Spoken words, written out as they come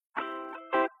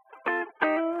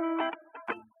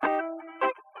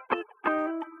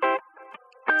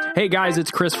Hey guys,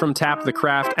 it's Chris from Tap the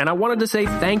Craft, and I wanted to say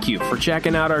thank you for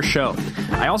checking out our show.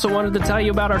 I also wanted to tell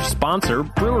you about our sponsor,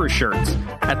 Brewer Shirts.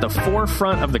 At the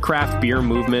forefront of the craft beer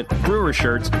movement, Brewer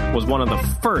Shirts was one of the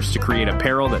first to create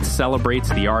apparel that celebrates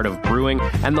the art of brewing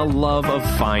and the love of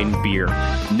fine beer.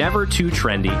 Never too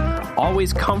trendy,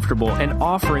 always comfortable, and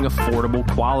offering affordable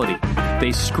quality.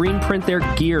 They screen print their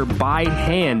gear by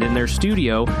hand in their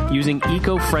studio using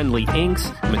eco-friendly inks,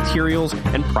 materials,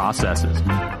 and processes.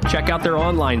 Check out their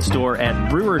online store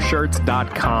at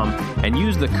brewershirts.com and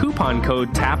use the coupon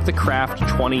code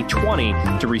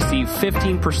TAPTHECRAFT2020 to receive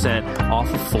 15%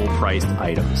 off of full-priced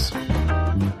items.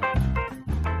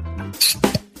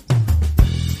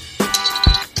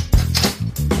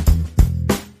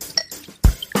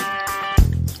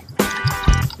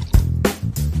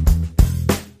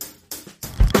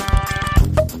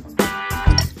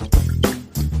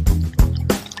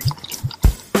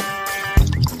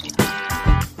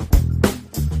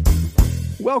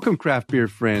 Welcome, craft beer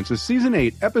friends, to Season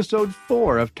 8, Episode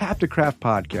 4 of Tap the Craft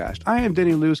Podcast. I am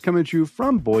Denny Luce, coming to you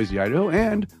from Boise, Idaho,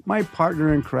 and my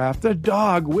partner in craft, the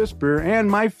dog whisperer, and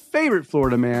my favorite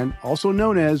Florida man, also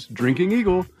known as Drinking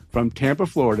Eagle, from Tampa,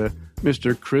 Florida,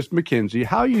 Mr. Chris McKenzie.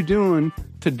 How are you doing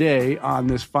today on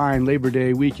this fine Labor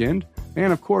Day weekend?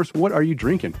 And, of course, what are you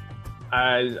drinking?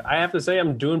 I have to say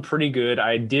I'm doing pretty good.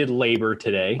 I did labor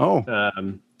today.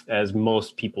 As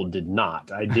most people did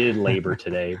not. I did labor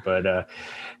today, but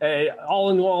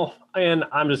all in all, and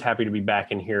I'm just happy to be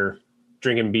back in here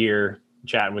drinking beer,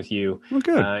 chatting with you. Oh,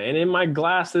 good. And in my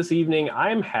glass this evening,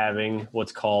 I'm having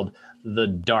what's called the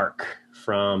Dark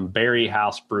from Berry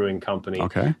House Brewing Company.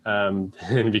 Okay. And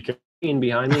because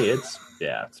behind me, it's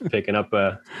picking up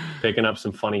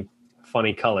some funny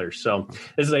colors. So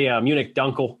this is a Munich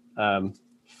Dunkel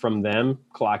from them,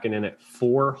 clocking in at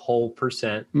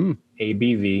 4%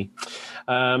 ABV.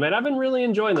 And I've been really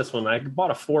enjoying this one. I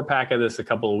bought a 4-pack of this a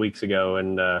couple of weeks ago,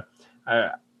 and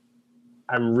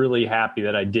I'm really happy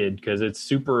that I did, because it's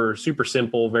super, super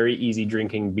simple, very easy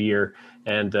drinking beer.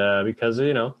 And because,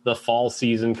 the fall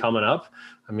season coming up,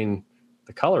 I mean,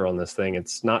 the color on this thing,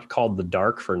 it's not called the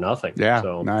Dark for nothing. Yeah,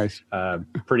 so nice.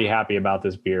 Pretty happy about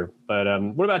this beer. But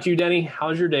what about you, Denny?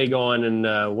 How's your day going,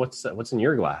 and what's in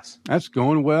your glass? That's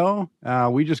going well.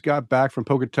 We just got back from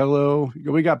Pocatello.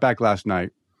 We got back last night.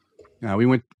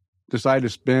 We decided to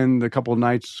spend a couple of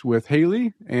nights with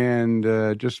Haley and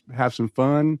just have some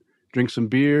fun, drink some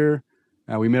beer.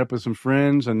 We met up with some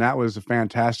friends, and that was a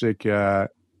fantastic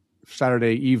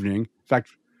Saturday evening. In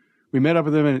fact, we met up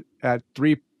with them at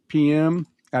 3 p.m.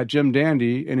 at Jim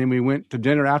Dandy, and then we went to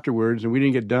dinner afterwards, and we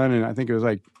didn't get done, and I think it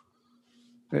had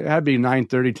to be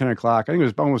 9:30, 10 o'clock. I think it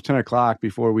was almost 10 o'clock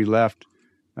before we left.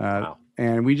 Wow.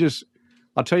 And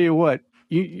I'll tell you what,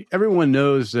 everyone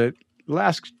knows that the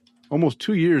last almost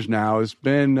 2 years now has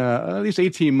been, at least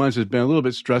 18 months has been a little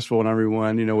bit stressful on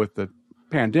everyone, with the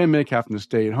pandemic, having to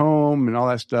stay at home and all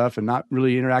that stuff, and not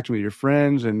really interacting with your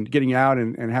friends and getting out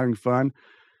and having fun.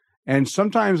 And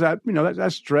sometimes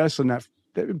that stress and that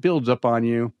builds up on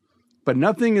you, but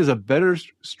nothing is a better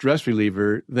stress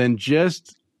reliever than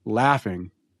just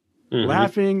laughing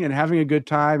and having a good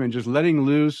time and just letting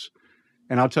loose.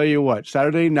 And I'll tell you what,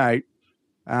 Saturday night,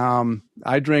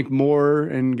 I drank more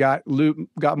and got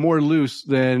more loose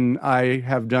than I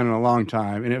have done in a long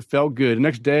time. And it felt good. The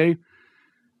next day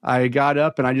I got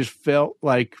up and I just felt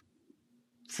like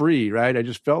free, right? I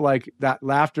just felt like that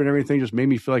laughter and everything just made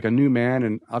me feel like a new man.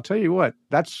 And I'll tell you what,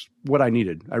 that's what I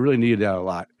needed. I really needed that a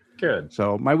lot. Good.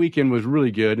 So my weekend was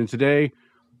really good. And today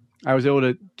I was able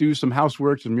to do some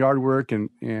housework, some yard work, and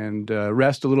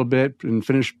rest a little bit and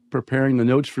finish preparing the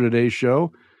notes for today's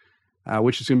show,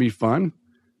 which is going to be fun,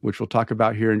 which we'll talk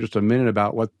about here in just a minute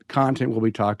about what content we'll be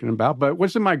talking about. But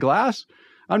what's in my glass?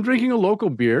 I'm drinking a local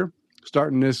beer,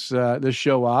 starting this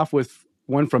show off with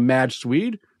one from Mad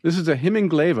Swede. This is a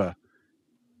Heminggleva,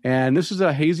 and this is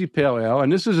a hazy pale ale,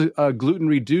 and this is a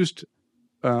gluten-reduced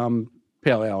pale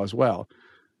ale as well.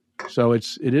 So it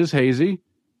is hazy. You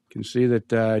can see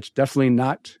that it's definitely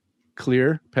not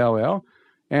clear pale ale.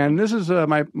 And this is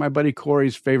my buddy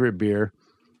Corey's favorite beer.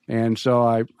 And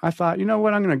so I thought, you know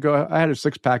what, I'm going to go. I had a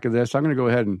 6-pack of this. I'm going to go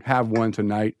ahead and have one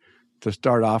tonight to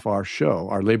start off our show,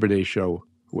 our Labor Day show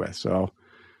with. So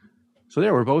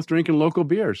there, we're both drinking local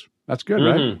beers. That's good,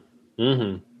 right?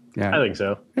 Mm-hmm. Yeah, I think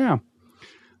so. Yeah.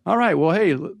 All right. Well,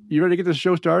 hey, you ready to get this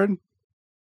show started?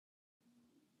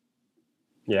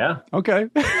 Yeah. Okay.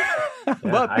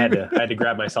 Yeah, I had to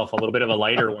grab myself a little bit of a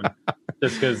lighter one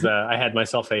just because I had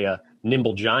myself a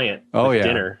Nimble Giant with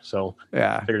dinner. So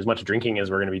I figured as much drinking as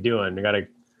we're going to be doing, we got to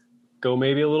go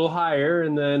maybe a little higher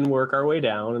and then work our way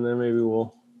down, and then maybe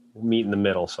we'll We'll meet in the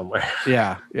middle somewhere.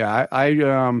 Yeah.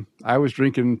 I was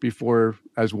drinking before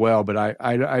as well, but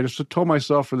I just told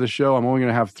myself for the show I'm only going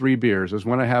to have 3 beers. There's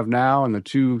one I have now and the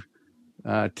 2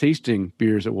 tasting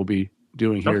beers that we'll be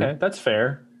doing here. Okay, that's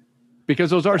fair. Because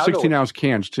those are 16-ounce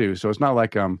cans too, so it's not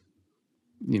like I'm,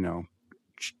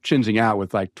 chinsing out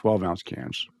with like 12-ounce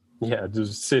cans. Yeah,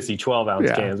 those sissy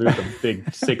 12-ounce cans. There's the big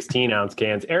 16-ounce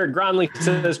cans. Eric Gronley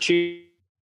says, cheers.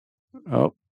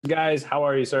 Oh. Guys, how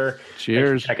are you, sir?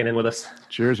 Cheers. Checking in with us.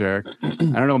 Cheers, Eric. I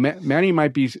don't know. Manny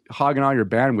might be hogging all your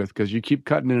bandwidth because you keep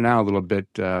cutting in and out a little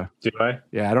bit. Do I?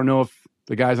 Yeah, I don't know if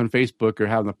the guys on Facebook are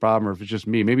having the problem or if it's just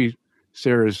me. Maybe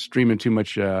Sarah's streaming too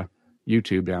much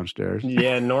YouTube downstairs.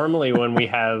 Yeah, normally when we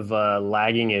have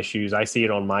lagging issues, I see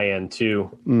it on my end too.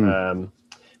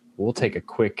 We'll take a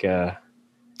quick...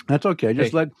 That's okay.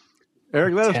 Just let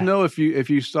us know if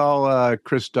you saw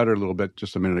Chris stutter a little bit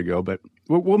just a minute ago, but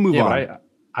we'll move on.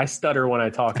 I stutter when I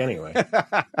talk anyway.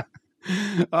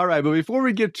 All right, but before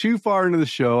we get too far into the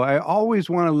show, I always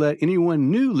want to let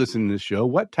anyone new listening to the show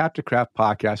what Tap to Craft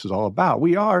podcast is all about.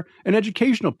 We are an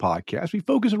educational podcast. We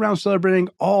focus around celebrating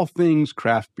all things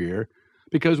craft beer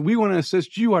because we want to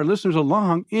assist you, our listeners,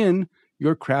 along in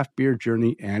your craft beer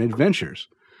journey and adventures.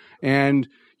 And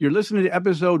you're listening to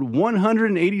episode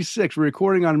 186. We're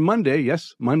recording on Monday.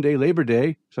 Yes, Monday, Labor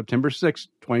Day, September 6th,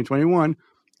 2021.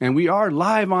 And we are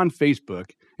live on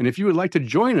Facebook. And if you would like to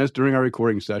join us during our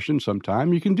recording session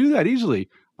sometime, you can do that easily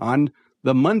on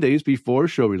the Mondays before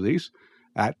show release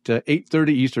at 8:30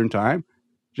 Eastern Time.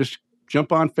 Just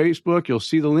jump on Facebook. You'll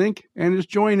see the link and just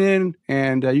join in.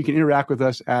 And you can interact with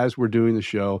us as we're doing the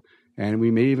show. And we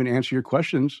may even answer your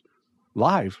questions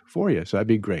live for you. So that'd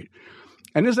be great.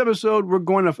 And this episode, we're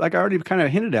going to, like I already kind of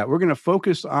hinted at, we're going to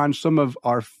focus on some of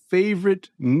our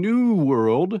favorite New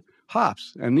World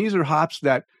hops. And these are hops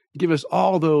that give us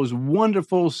all those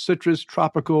wonderful citrus,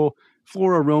 tropical,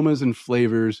 floral aromas and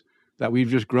flavors that we've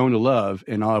just grown to love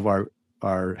in all of our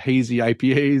hazy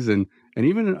IPAs and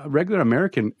even regular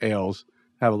American ales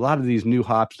have a lot of these new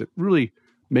hops that really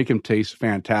make them taste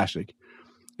fantastic.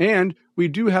 And we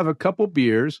do have a couple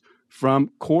beers from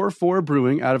Core 4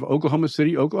 Brewing out of Oklahoma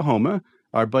City, Oklahoma.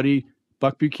 Our buddy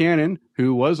Buck Buchanan,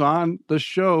 who was on the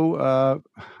show,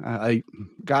 it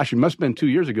must have been 2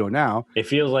 years ago now. It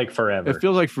feels like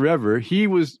forever. He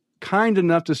was kind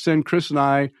enough to send Chris and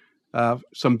I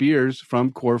some beers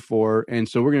from Core 4, and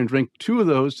so we're going to drink 2 of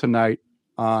those tonight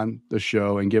on the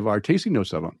show and give our tasting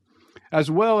notes of them, as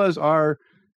well as our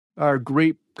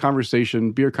great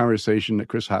beer conversation that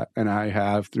Chris and I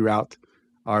have throughout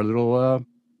our little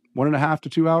 1.5 to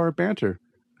 2 hour banter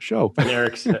show. And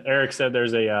Eric said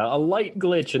there's a light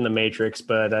glitch in the Matrix,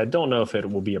 but I don't know if it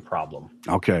will be a problem.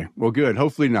 Okay. Well, good.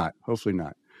 Hopefully not.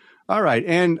 All right.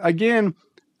 And again,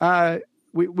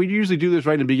 we usually do this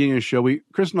right in the beginning of the show.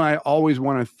 Chris and I always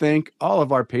want to thank all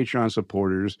of our Patreon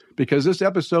supporters because this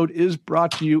episode is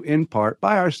brought to you in part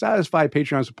by our satisfied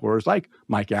Patreon supporters like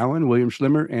Mike Allen, William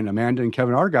Schlimmer, and Amanda and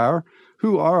Kevin Argauer,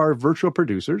 who are our virtual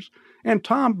producers, and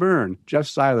Tom Byrne, Jeff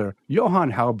Seiler,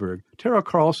 Johan Halberg, Tara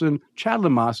Carlson, Chad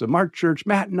Lamassa, Mark Church,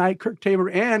 Matt Knight, Kirk Tabor,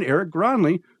 and Eric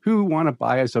Gronley, who want to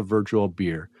buy us a virtual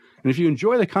beer. And if you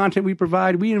enjoy the content we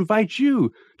provide, we invite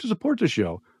you to support the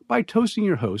show by toasting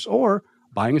your hosts or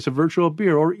buying us a virtual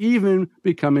beer or even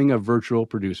becoming a virtual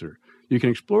producer. You can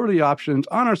explore the options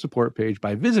on our support page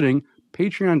by visiting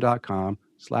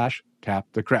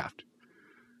patreon.com/tapthecraft.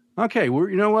 Okay,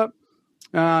 you know what?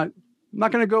 I'm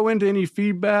not going to go into any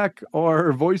feedback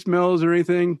or voicemails or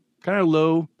anything. Kind of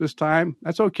low this time.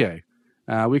 That's okay.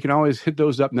 We can always hit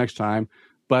those up next time.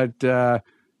 But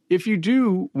if you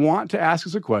do want to ask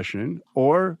us a question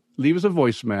or leave us a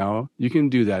voicemail, you can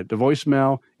do that. The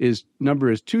voicemail number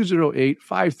is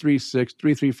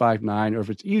 208-536-3359. Or if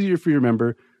it's easier for you to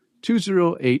remember,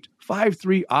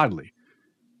 208-53-ODDLY.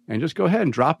 And just go ahead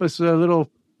and drop us a little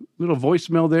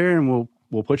voicemail there and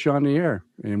we'll put you on the air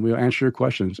and we'll answer your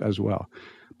questions as well.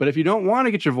 But if you don't want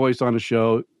to get your voice on the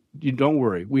show, you don't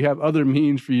worry. We have other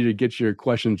means for you to get your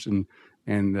questions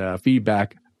and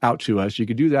feedback out to us. You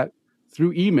could do that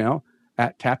through email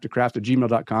at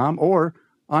taptocraft@gmail.com or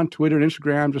on Twitter and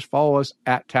Instagram. Just follow us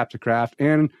at taptocraft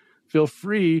and feel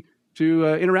free to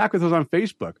interact with us on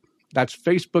Facebook. That's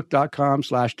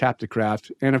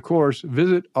facebook.com/taptocraft. And of course,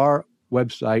 visit our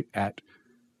website at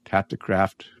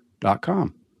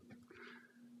taptocraft.com.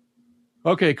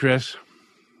 Okay, Chris,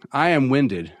 I am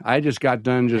winded. I just got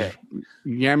done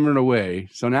yammering away.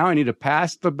 So now I need to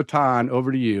pass the baton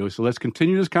over to you. So let's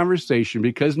continue this conversation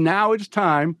because now it's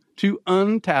time to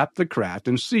untap the craft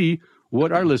and see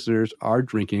what our listeners are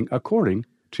drinking according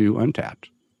to Untapped.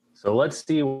 So let's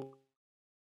see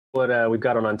what we've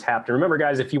got on Untapped. And remember,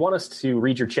 guys, if you want us to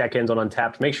read your check-ins on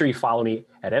Untapped, make sure you follow me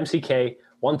at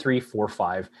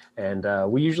MCK1345.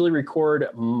 And we usually record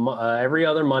every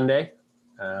other Monday,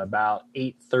 about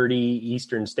 8:30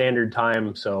 Eastern Standard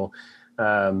Time. So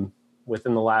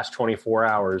within the last 24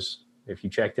 hours, if you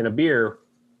checked in a beer,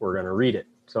 we're going to read it.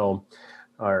 So,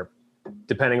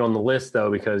 depending on the list, though,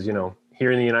 because,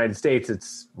 here in the United States,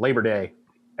 it's Labor Day.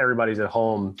 Everybody's at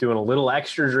home doing a little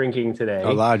extra drinking today.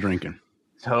 A lot of drinking.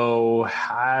 So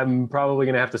I'm probably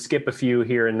going to have to skip a few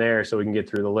here and there so we can get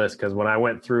through the list. Because when I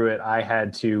went through it, I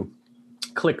had to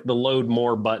click the load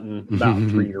more button about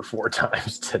 3 or 4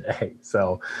 times today.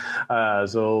 So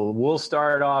we'll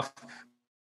start off.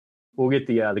 We'll get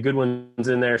the good ones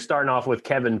in there. Starting off with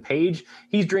Kevin Page.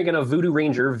 He's drinking a Voodoo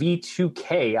Ranger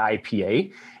V2K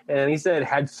IPA. And he said,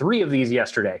 had 3 of these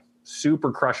yesterday.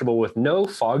 Super crushable with no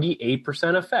foggy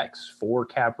 8% effects. 4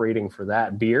 cap rating for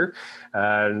that beer.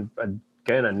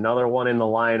 Again, another one in the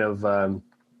line of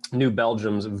New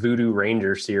Belgium's Voodoo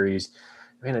Ranger series.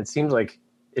 Man, it seems like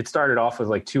it started off with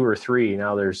like 2 or 3.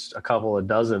 Now there's a couple of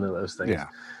dozen of those things. Yeah.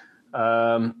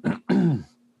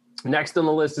 Next on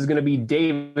the list is going to be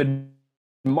David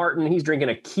Martin. He's drinking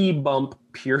a Key Bump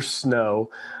Pure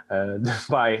Snow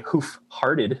by Hoof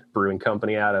Hearted Brewing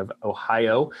Company out of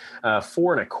Ohio.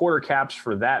 4 1/4 caps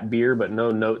for that beer, but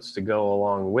no notes to go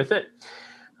along with it.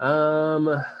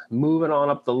 Moving on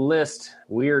up the list,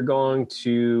 we are going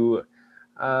to,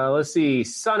 let's see,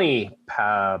 Sonny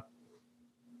Paye.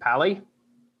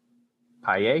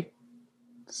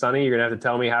 Sonny, you're going to have to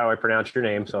tell me how I pronounce your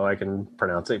name so I can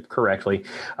pronounce it correctly.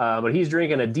 But he's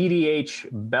drinking a DDH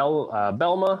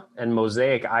Belma and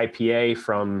Mosaic IPA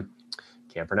from,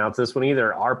 can't pronounce this one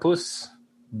either, Arpus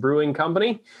Brewing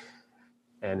Company.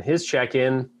 And his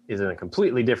check-in is in a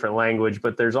completely different language,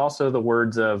 but there's also the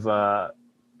words of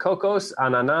cocos,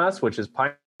 ananas, which is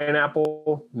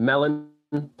pineapple, melon,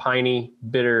 piney,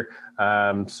 bitter.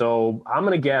 So I'm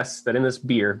going to guess that in this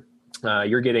beer,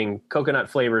 you're getting coconut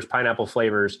flavors, pineapple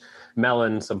flavors,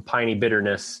 melon, some piney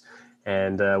bitterness,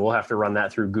 and we'll have to run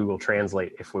that through Google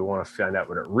Translate if we want to find out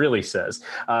what it really says.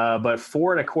 But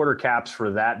 4 1/4 caps for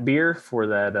that beer, for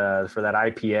that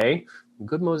IPA.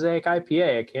 Good Mosaic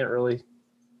IPA. I can't really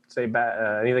say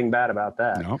anything bad about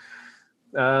that.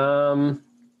 No.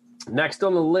 Next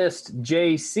on the list,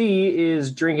 JC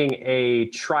is drinking a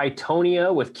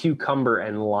Tritonia with cucumber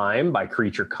and lime by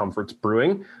Creature Comforts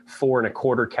Brewing. 4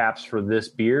 1/4 caps for this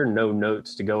beer. No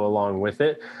notes to go along with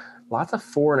it. Lots of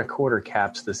 4 1/4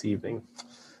 caps this evening.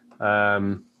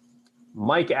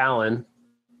 Mike Allen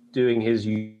doing his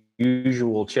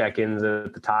usual check-ins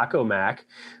at the Taco Mac.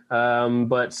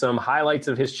 But some highlights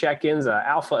of his check-ins,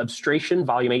 Alpha Abstration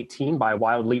Volume 18 by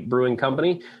Wild Leap Brewing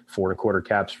Company. 4 1/4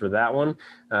 caps for that one.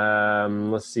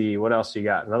 Let's see, what else you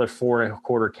got? Another 4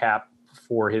 1/4 cap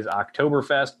for his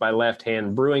Oktoberfest by Left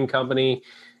Hand Brewing Company.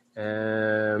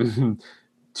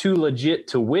 Too Legit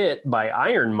to Wit by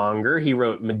Ironmonger. He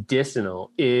wrote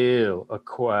medicinal. Ew.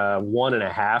 1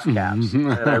 1/2 caps.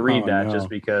 And I read that just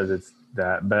because it's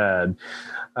that bad.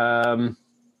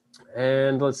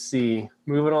 And let's see,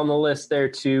 moving on the list there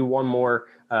too, one more,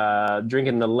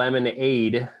 drinking the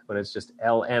Lemonade, but it's just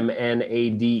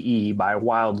LMNADE by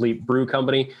Wild Leap Brew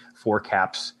Company. 4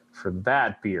 caps for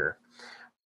that beer.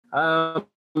 Up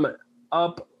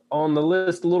on the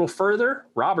list a little further,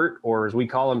 Robert, or as we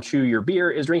call him, Chew Your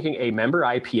Beer, is drinking a Member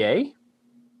IPA.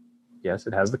 Yes,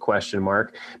 it has the question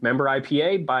mark. Member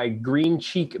IPA by Green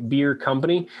Cheek Beer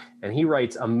Company. And he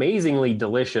writes, amazingly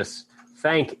delicious.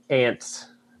 Thank Ant.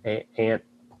 I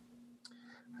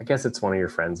guess it's one of your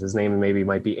friends. His name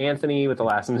might be Anthony with the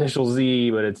last initial Z,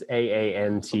 but it's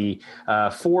AANT.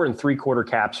 4 3/4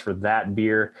 caps for that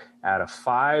beer out of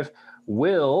 5.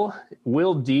 Will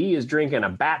D is drinking a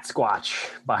Bat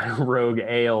Squatch by Rogue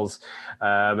Ales,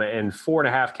 and 4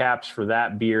 1/2 caps for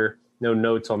that beer. No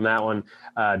notes on that one.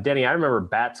 Denny, I remember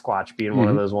Bat Squatch being one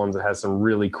of those ones that has some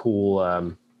really cool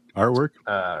artwork.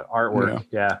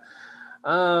 Yeah.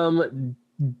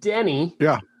 Denny.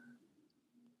 Yeah.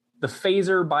 The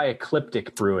Phaser by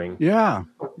Ecliptic Brewing. Yeah.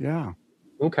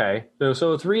 Okay.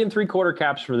 So 3 3/4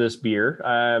 caps for this beer.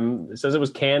 It says it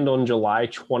was canned on July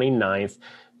 29th.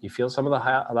 You feel some of the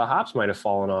hops might have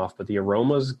fallen off, but the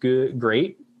aroma's good,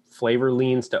 great. Flavor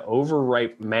leans to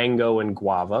overripe mango and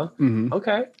guava. Mm-hmm.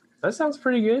 Okay. That sounds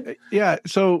pretty good. Yeah.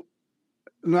 So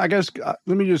I guess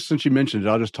let me just, since you mentioned it,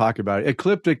 I'll just talk about it.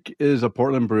 Ecliptic is a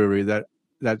Portland brewery that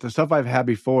the stuff I've had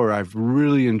before, I've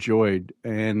really enjoyed.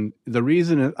 And the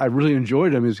reason I really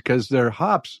enjoyed them is because their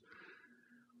hops,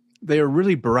 they are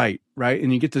really bright, right?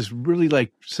 And you get this really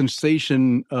like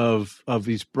sensation of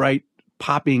these bright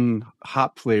popping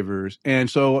hop flavors. And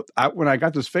so when I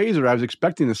got this phaser, I was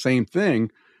expecting the same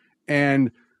thing.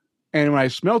 And when I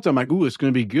smelt it, I'm like, ooh, it's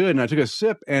going to be good. And I took a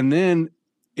sip, and then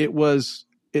it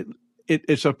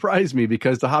surprised me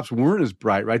because the hops weren't as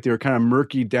bright, right? They were kind of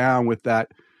murky down with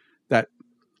that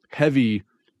heavy,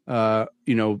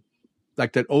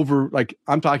 like that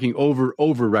I'm talking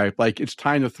overripe, like it's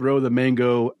time to throw the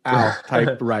mango out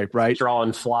type ripe, right?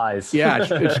 Drawing flies. Yeah,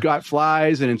 it's got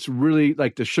flies, and it's really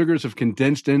like the sugars have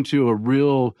condensed into a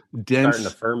real dense,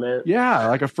 starting to ferment. Yeah,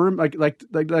 like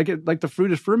the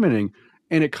fruit is fermenting,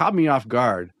 and it caught me off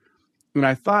guard. And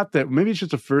I thought that maybe it's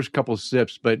just the first couple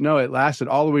sips, but no, it lasted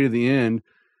all the way to the end.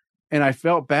 And I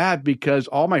felt bad because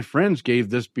all my friends gave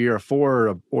this beer a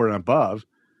 4 or an above.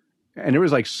 And there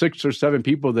was like 6 or 7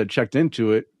 people that checked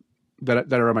into it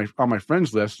that are on my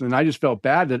friends list. And I just felt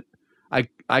bad that I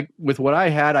with what I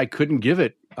had, I couldn't give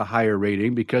it a higher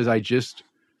rating because and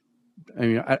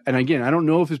again, I don't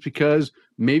know if it's because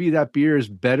maybe that beer is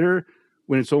better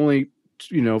when it's only,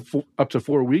 up to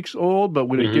 4 weeks old, but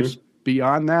when it gets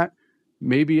beyond that,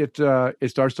 maybe it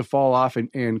starts to fall off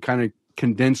and kind of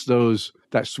condense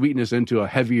that sweetness into a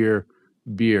heavier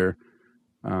beer.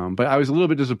 But I was a little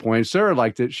bit disappointed. Sarah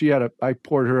liked it. I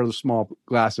poured her a small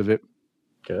glass of it.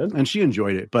 Good. And she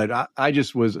enjoyed it. But I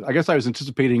guess I was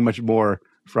anticipating much more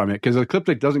from it because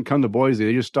Ecliptic doesn't come to Boise.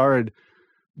 They just started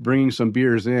bringing some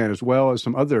beers in, as well as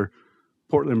some other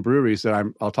Portland breweries that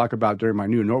I'll talk about during my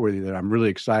new Noteworthy that I'm really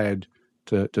excited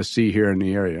to see here in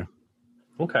the area.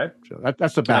 Okay. So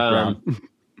that's the background.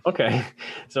 Okay.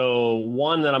 So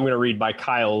one that I'm going to read by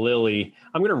Kyle Lilly.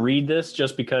 I'm going to read this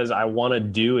just because I want to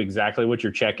do exactly what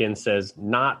your check-in says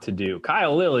not to do.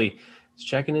 Kyle Lilly is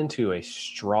checking into a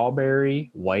strawberry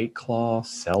White Claw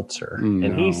seltzer. No.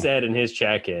 And he said in his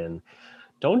check-in,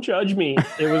 don't judge me.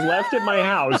 It was left at my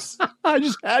house. I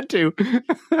just had to.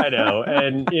 I know.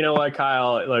 And you know what,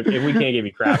 Kyle? Look, if we can't give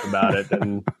you crap about it,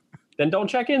 then don't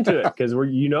check into it because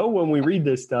when we read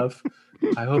this stuff,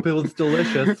 I hope it was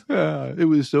delicious. It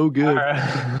was so good.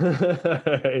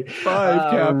 Right.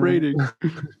 5 cap rating.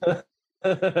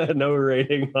 No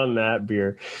rating on that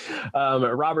beer.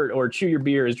 Robert, or Chew Your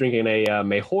Beer, is drinking a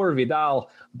Mejor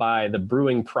Vidal by the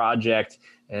Brewing Project,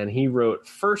 and he wrote,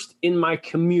 first in my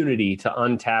community to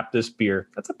untap this beer.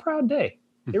 That's a proud day.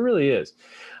 It really is.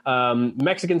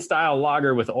 Mexican-style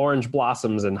lager with orange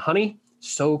blossoms and honey.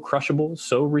 So crushable,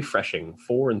 so refreshing.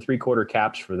 4 3/4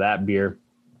 caps for that beer.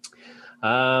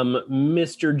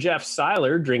 Mr. Jeff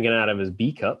Seiler drinking out of his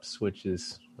B cups, which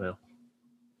is, well,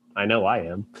 I know I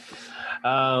am.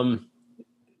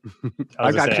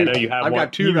 I've got two. I know you have I've one.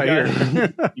 got two right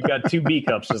here. You got 2 B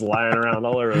cups just lying around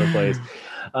all over the place.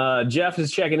 Jeff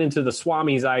is checking into the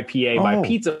Swami's IPA by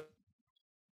Pizza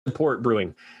Port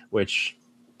Brewing, which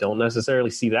don't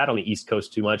necessarily see that on the East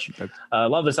Coast too much.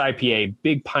 Love this IPA.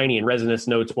 Big piney and resinous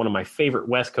notes. One of my favorite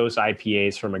West Coast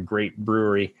IPAs from a great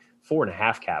brewery.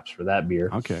 4.5 caps for that beer.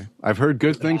 Okay. I've heard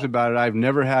good things about it. I've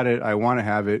never had it. I want to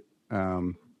have it.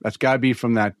 That's got to be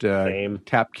from that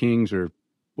Tap Kings or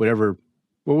whatever.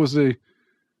 What was the...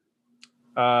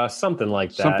 something like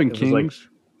that. Something Kings? Like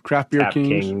Craft Beer Tap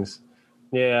Kings?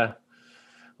 Yeah.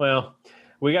 Well,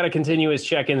 we got to continue his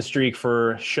check-in streak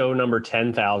for show number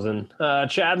 10,000.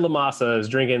 Chad Lamassa is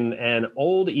drinking an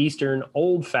Old Eastern,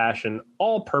 old-fashioned,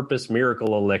 all-purpose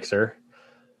miracle elixir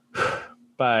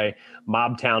by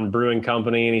Mobtown Brewing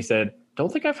Company. And he said,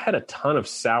 don't think I've had a ton of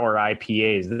sour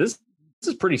IPAs. This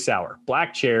is pretty sour.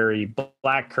 Black cherry,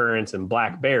 black currants, and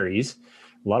black berries.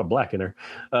 A lot of black in there.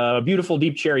 Beautiful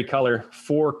deep cherry color.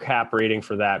 4 cap rating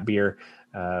for that beer.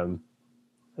 There's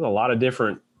a lot of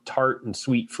different tart and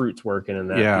sweet fruits working in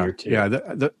that beer too.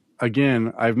 Yeah.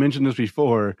 Again, I've mentioned this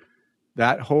before.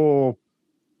 That whole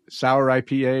sour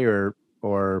IPA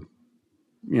or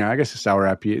I guess a sour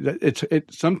IPA.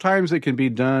 It sometimes it can be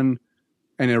done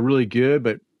and they're really good,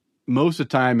 but most of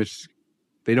the time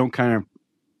they don't kind of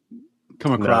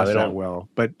come across that well.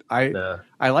 But I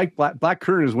like black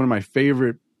currant is one of my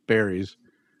favorite berries,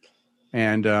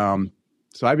 and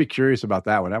so I'd be curious about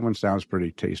that one. That one sounds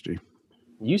pretty tasty.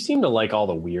 You seem to like all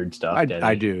the weird stuff. I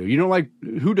do. You don't like,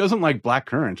 who doesn't like black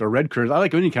currants or red currants? I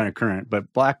like any kind of currant,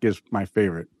 but black is my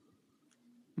favorite.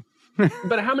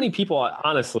 But how many people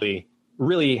honestly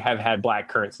really have had black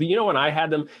currants? When I had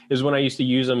them is when I used to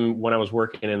use them when I was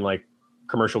working in like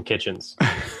commercial kitchens.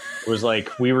 It was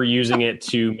like we were using it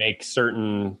to make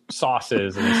certain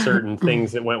sauces and certain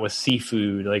things that went with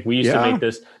seafood. Like we used to make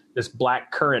this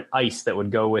black currant ice that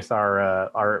would go with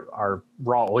our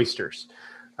raw oysters.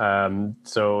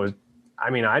 So, I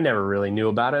never really knew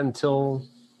about it until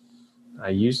I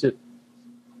used it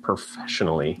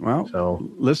professionally. Well,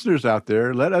 listeners out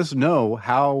there, let us know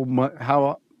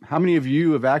how how many of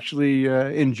you have actually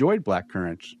enjoyed black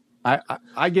currants?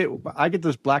 I get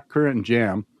this black currant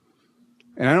jam,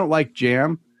 and I don't like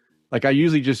jam. Like, I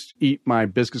usually just eat my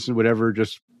biscuits and whatever,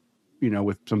 just,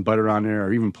 with some butter on there,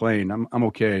 or even plain. I'm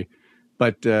okay.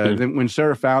 But then when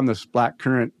Sarah found this black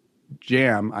currant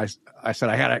jam, I said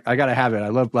I gotta have it. I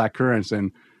love black currants,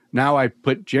 and now I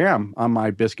put jam on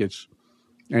my biscuits,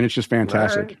 and it's just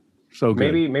fantastic. Right. So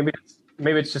good.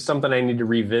 Maybe it's just something I need to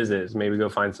revisit. Is maybe go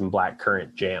find some black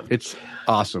currant jam. It's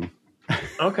awesome.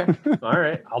 Okay. All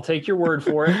right. I'll take your word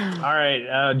for it. All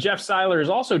right. Jeff Seiler is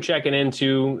also checking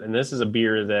into, and this is a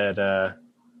beer that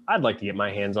I'd like to get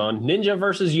my hands on, Ninja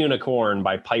versus Unicorn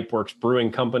by Pipeworks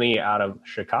Brewing Company out of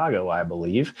Chicago, I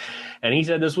believe. And he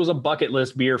said this was a bucket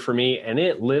list beer for me, and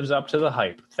it lives up to the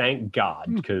hype. Thank God,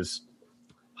 because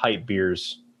hype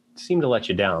beers seem to let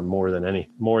you down more than they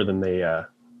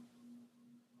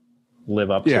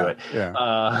live up to it.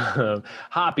 Yeah.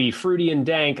 Hoppy, fruity, and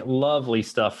dank, lovely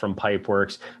stuff from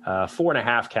Pipeworks.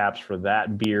 4.5 caps for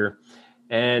that beer.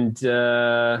 And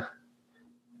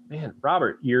man,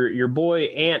 Robert, your boy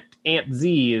Ant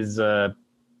Z is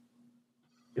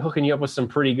hooking you up with some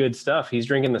pretty good stuff. He's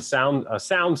drinking a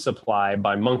Sound Supply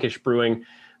by Monkish Brewing.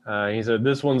 He said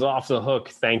this one's off the hook.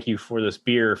 Thank you for this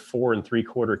beer. 4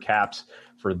 3/4 caps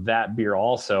for that beer.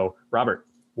 Also, Robert,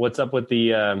 what's up with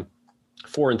the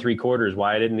 4 3/4?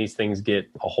 Why didn't these things get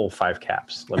a whole 5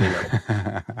 caps? Let me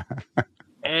know.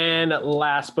 And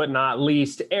last but not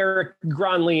least, Eric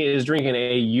Gronley is drinking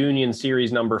a Union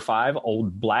Series number 5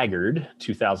 Old Blackguard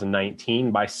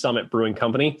 2019 by Summit Brewing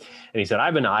Company. And he said,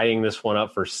 I've been eyeing this one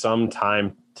up for some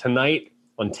time. Tonight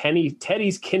on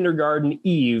Teddy's Kindergarten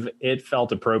Eve, it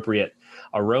felt appropriate.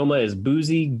 Aroma is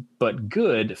boozy but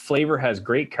good. Flavor has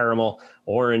great caramel,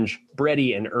 orange,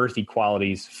 bready, and earthy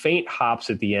qualities. Faint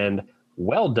hops at the end.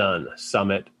 Well done,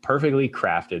 Summit. Perfectly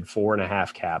crafted.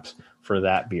 4.5 caps for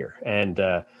that beer. And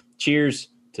cheers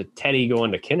to Teddy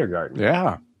going to kindergarten.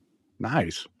 Yeah.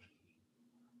 Nice.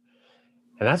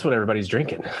 And that's what everybody's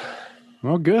drinking.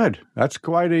 Well, good. That's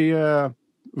quite a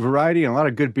variety and a lot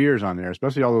of good beers on there,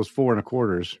 especially all those 4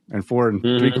 1/4s and 4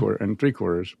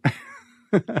 3/4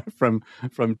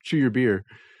 from Chew Your Beer.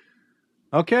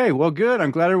 Okay, well, good.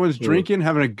 I'm glad everyone's drinking,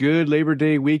 having a good Labor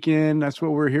Day weekend. That's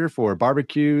what we're here for.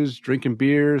 Barbecues, drinking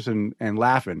beers, and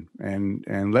laughing and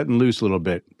letting loose a little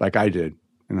bit like I did,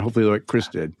 and hopefully like Chris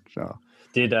did. So,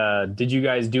 did you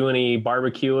guys do any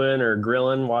barbecuing or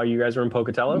grilling while you guys were in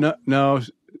Pocatello? No.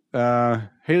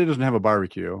 Haley doesn't have a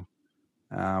barbecue.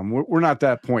 We're not at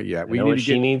that point yet. We need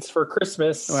she needs for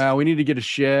Christmas. Well, we need to get a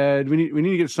shed. We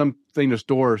need to get something to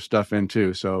store stuff in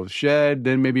too. So shed,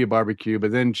 then maybe a barbecue.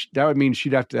 But then that would mean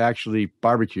she'd have to actually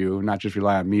barbecue, not just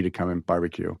rely on me to come and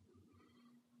barbecue.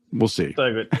 We'll see.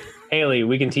 So, Haley,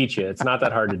 we can teach you. It's not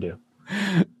that hard to do.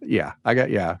 Yeah,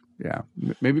 yeah.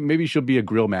 Maybe she'll be a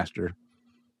grill master.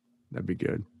 That'd be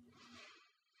good.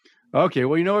 Okay,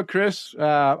 well, you know what, Chris?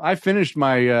 I finished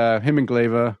my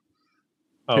Himmengleva.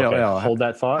 Okay. Hold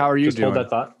that thought. How are you doing? Hold that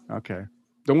thought. Okay. I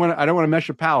don't want to mess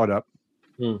your palate up.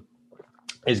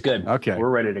 It's good. Okay. We're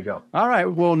ready to go. All right.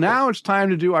 Well, now it's time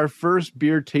to do our first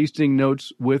beer tasting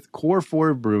notes with Core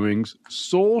 4 Brewing's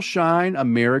Soul Shine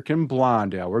American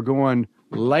Blonde Ale. We're going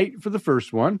light for the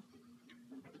first one.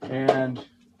 And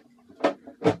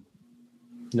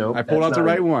nope, I pulled out the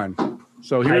right one.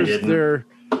 So here's their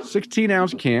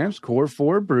 16-ounce cans, Core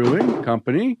 4 Brewing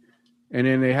Company. And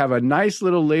then they have a nice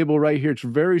little label right here. It's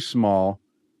very small,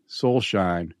 Soul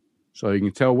Shine. So you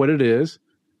can tell what it is.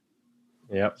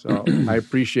 Yep. So I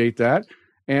appreciate that.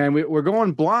 And we're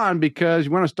going blonde because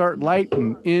you want to start light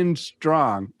and end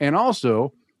strong. And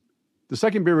also, the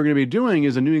second beer we're going to be doing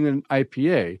is a New England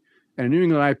IPA. And a New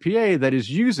England IPA that is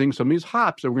using some of these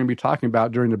hops that we're going to be talking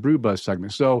about during the Brew Buzz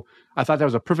segment. So I thought that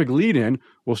was a perfect lead-in.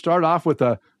 We'll start off with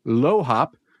a low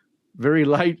hop, very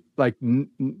light, like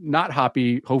not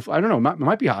hoppy. I don't know. It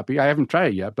might be hoppy. I haven't tried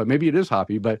it yet, but maybe it is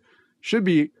hoppy. But should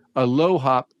be a low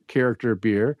hop character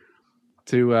beer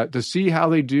to see how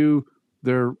they do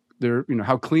their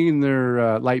how clean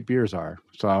their light beers are.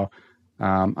 So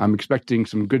I'm expecting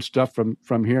some good stuff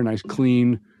from here. Nice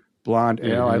clean blonde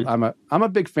ale. I'm a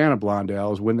big fan of blonde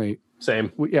ales when they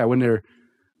when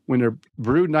they're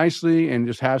brewed nicely and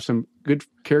just have some good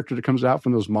character that comes out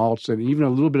from those malts, and even a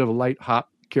little bit of a light hop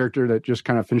character that just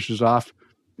kind of finishes off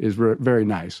is very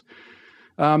nice.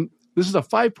 This is a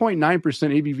 5.9%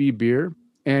 ABV beer,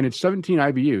 and it's 17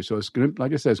 IBU. So it's going to,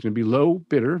 like I said, it's going to be low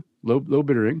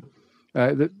bittering.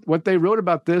 What they wrote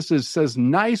about this says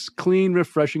nice, clean,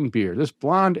 refreshing beer. This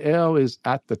blonde ale is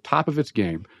at the top of its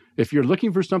game. If you're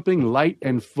looking for something light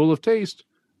and full of taste,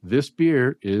 this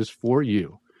beer is for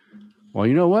you. Well,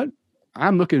 you know what?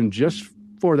 I'm looking just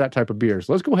for that type of beer.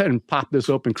 So let's go ahead and pop this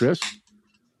open, Chris.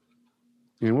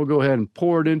 And we'll go ahead and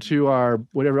pour it into our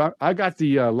whatever. I got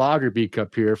the lager B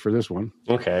cup here for this one.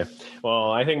 Okay.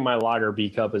 Well, I think my lager B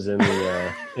cup is in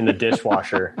the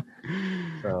dishwasher.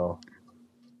 So.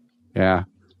 Yeah.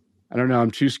 I don't know. I'm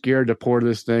too scared to pour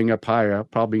this thing up high. I'll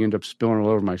probably end up spilling all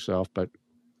over myself, but.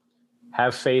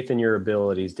 Have faith in your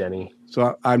abilities, Denny.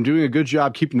 So I'm doing a good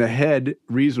job keeping the head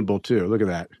reasonable too. Look at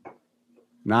that.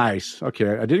 Nice.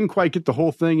 Okay. I didn't quite get the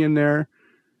whole thing in there,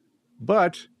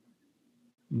 but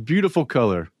beautiful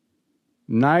color.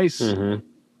 Nice,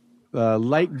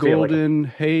 light golden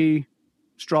hay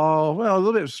straw. Well, a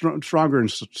little bit stronger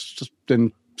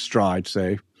than straw, I'd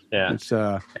say. Yeah. It's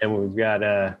and we've got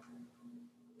a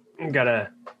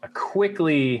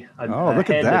quickly. Look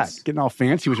at that! Getting all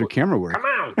fancy with your camera work. Come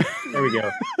on. There we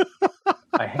go.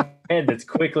 A head that's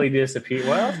quickly disappearing.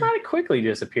 Well, it's not quickly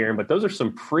disappearing, but those are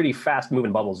some pretty fast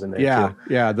moving bubbles in there. Yeah, too.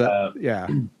 yeah,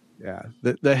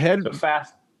 The head so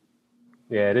fast.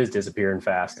 Yeah, it is disappearing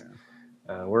fast.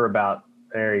 Yeah. We're about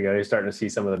there. You go. You're starting to see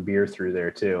some of the beer through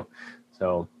there too.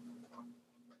 So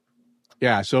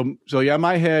yeah, so yeah,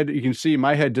 my head. You can see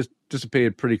my head just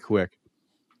dissipated pretty quick.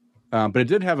 But it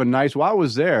did have a nice. While I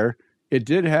was there, it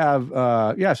did have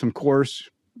some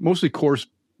mostly coarse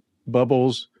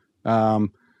bubbles.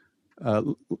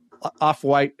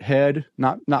 Off-white head,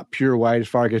 not pure white as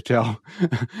far as I could tell.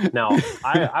 Now,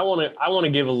 I want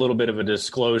to give a little bit of a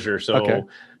disclosure. So, okay.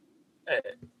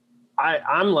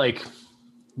 I'm like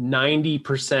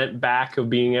 90% back of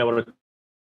being able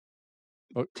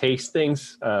to taste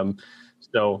things.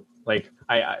 So, like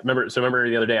I remember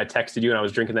the other day I texted you and I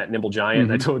was drinking that Nimble Giant.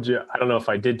 And I told you, I don't know if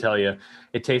I did tell you,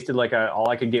 it tasted like all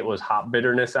I could get was hop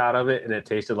bitterness out of it, and it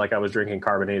tasted like I was drinking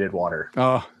carbonated water.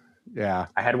 Oh, yeah.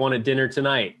 I had one at dinner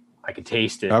tonight. I could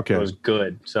taste it. Okay. It was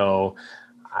good. So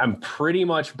I'm pretty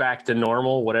much back to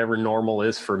normal, whatever normal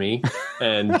is for me.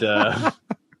 And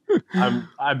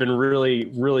I've been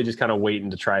really, really just kind of waiting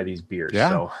to try these beers.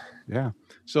 Yeah.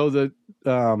 So the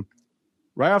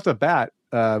right off the bat,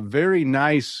 very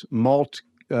nice malt,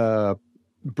 bready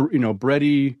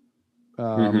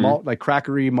malt, like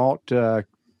crackery malt,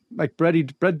 like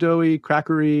bread doughy,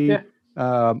 crackery. Yeah.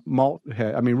 Malt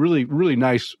head. I mean, really, really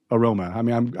nice aroma. I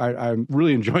mean, I'm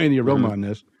really enjoying the aroma on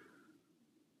this.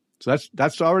 So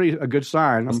that's already a good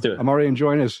sign. Let's do it. I'm already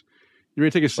enjoying this. You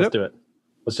ready to take a sip? Let's do it.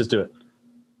 Let's just do it.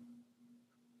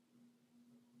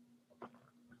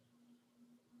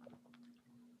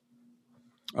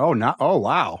 Oh,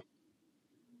 wow.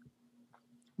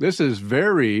 This is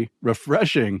very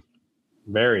refreshing.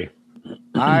 Very.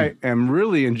 I am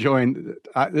really enjoying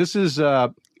this.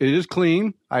 It is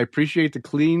clean. I appreciate the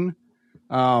clean.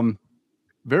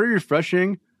 Very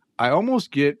refreshing. I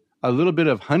almost get a little bit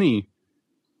of honey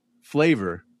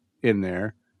flavor in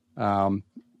there. I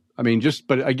mean,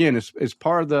 but again, it's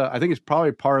part of I think it's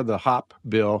probably part of the hop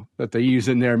bill that they use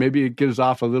in there. Maybe it gives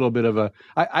off a little bit of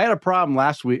I had a problem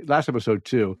last episode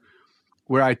too,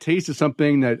 where I tasted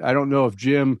something that I don't know if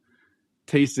Jim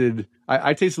tasted.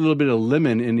 I tasted a little bit of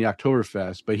lemon in the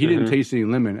Oktoberfest, but he didn't taste any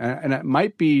lemon. And it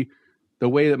might be the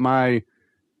way that my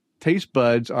taste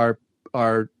buds are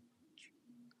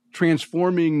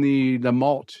transforming the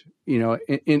malt,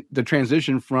 in the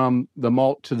transition from the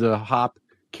malt to the hop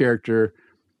character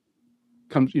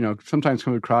sometimes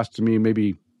comes across to me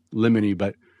maybe lemony,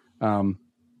 but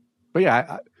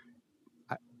yeah,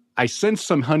 I sense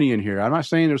some honey in here. I'm not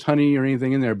saying there's honey or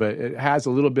anything in there, but it has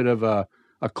a little bit of a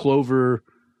clover,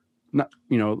 not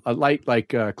a light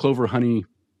like clover honey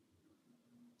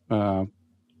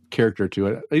character to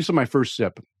it. At least on my first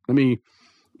sip. Let me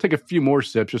take a few more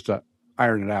sips just to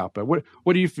iron it out. But what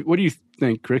do you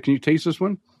think, Chris? Can you taste this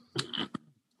one?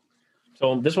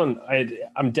 So this one,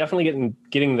 I'm definitely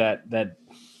getting that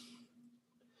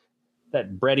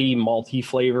bready, malty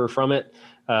flavor from it.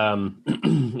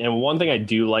 And one thing I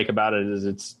do like about it is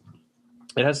it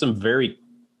has some it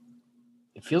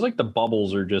feels like the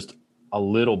bubbles are just a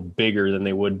little bigger than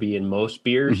they would be in most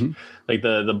beers. Like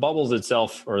the bubbles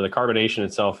itself, or the carbonation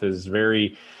itself, is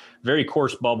very, very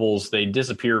coarse bubbles. They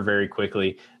disappear very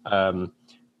quickly. But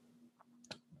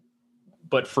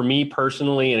for me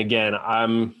personally, and again,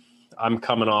 I'm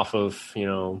coming off of,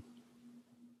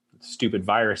 stupid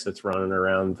virus that's running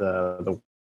around the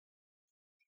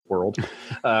world.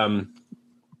 I'm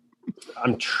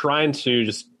trying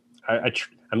to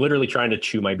I'm literally trying to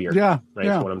chew my beer. Yeah. Right.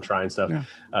 Yeah. When I'm trying stuff. Yeah.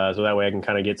 So that way I can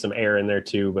kind of get some air in there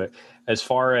too. But as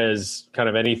far as kind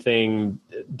of anything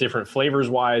different flavors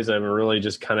wise, I'm really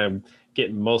just kind of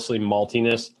getting mostly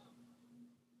maltiness.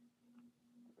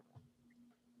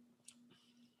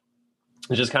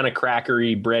 It's just kind of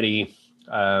crackery, bready.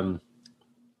 And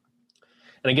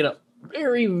I get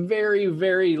very, very,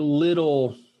 very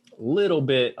little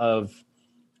bit of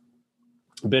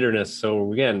bitterness.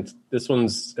 So again, this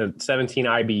one's 17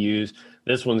 IBUs.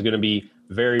 This one's going to be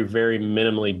very, very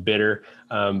minimally bitter.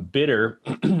 Bitter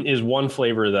is one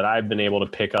flavor that I've been able to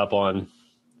pick up on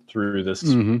through this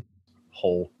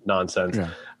whole nonsense.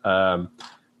 Yeah.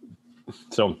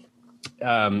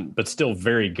 But still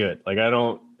very good. Like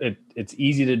it's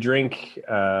easy to drink.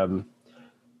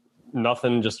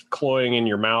 Nothing just cloying in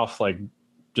your mouth, like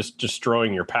just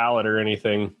destroying your palate or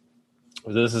anything.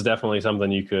 This is definitely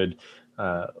something you could,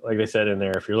 like they said in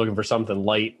there, if you're looking for something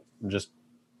light, just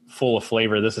full of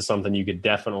flavor, this is something you could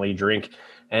definitely drink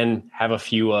and have a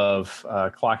few of,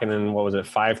 clocking in, what was it,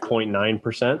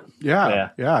 5.9%? Yeah.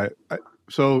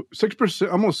 So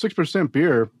 6%, almost 6%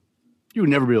 beer, you would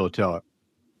never be able to tell it.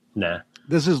 Nah.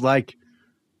 This is like,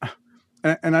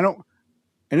 and I don't,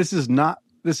 and this is not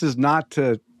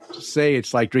to say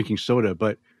it's like drinking soda,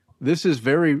 but this is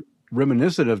very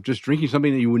reminiscent of just drinking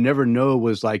something that you would never know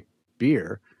was like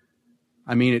beer.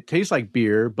 I mean, it tastes like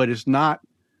beer, but it's not,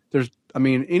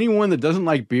 anyone that doesn't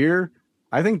like beer,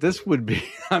 I think this would be,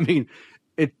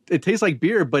 it tastes like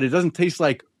beer, but it doesn't taste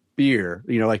like beer.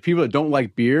 You know, like people that don't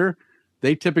like beer,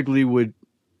 they typically would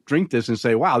drink this and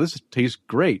say, wow, this tastes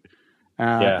great.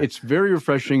 It's very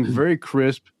refreshing, very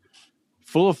crisp,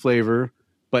 full of flavor,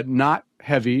 but not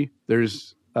heavy.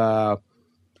 There's, I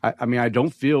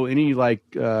don't feel any like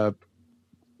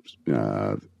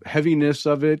heaviness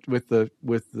of it with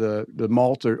the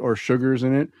malt or sugars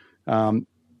in it.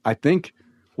 I think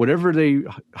whatever they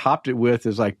hopped it with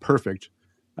is like perfect.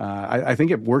 I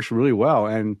think it works really well.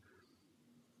 And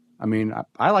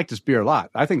I like this beer a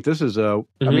lot. I think this is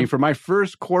for my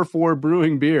first Core 4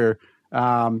 brewing beer,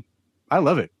 I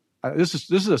love it. This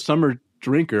is a summer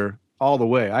drinker all the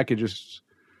way. I could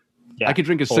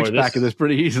drink a six-pack of this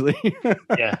pretty easily.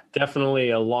 Yeah, definitely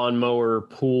a lawnmower,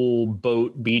 pool,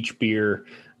 boat, beach beer,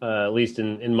 at least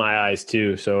in my eyes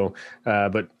too. So,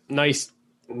 but nice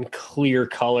clear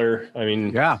color.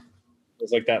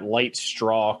 It's like that light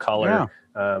straw color.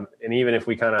 Yeah. And even if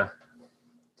we kind of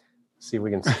see if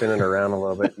we can spin it around a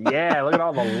little bit. Yeah, look at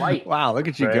all the light. Wow, look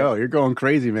at you go. You're going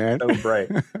crazy, man. So bright.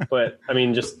 But,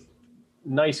 just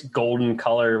nice golden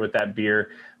color with that beer.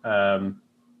 Like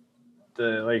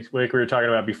we were talking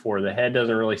about before, the head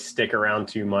doesn't really stick around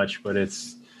too much, but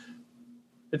it's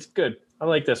good. I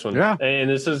like this one. Yeah. And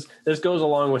this goes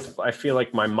along with, I feel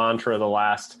like, my mantra the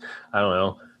last,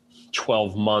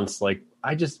 12 months. Like,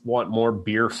 I just want more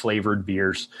beer flavored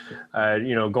beers.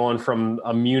 Going from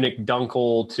a Munich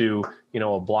Dunkel to,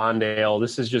 a blonde ale.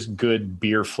 This is just good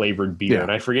beer flavored beer. Yeah.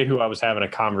 And I forget who I was having a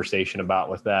conversation about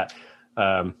with that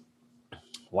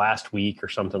last week or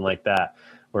something like that,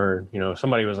 where,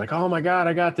 somebody was like, oh my God,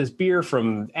 I got this beer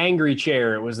from Angry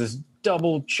Chair. It was this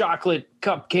double chocolate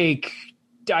cupcake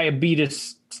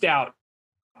diabetes stout.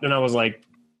 And I was like,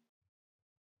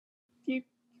 you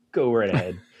go right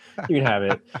ahead. You can have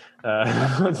it.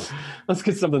 Let's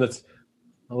get something that's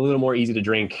a little more easy to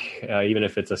drink, even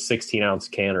if it's a 16-ounce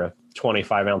can or a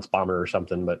 25-ounce bomber or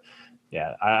something. But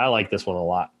yeah, I like this one a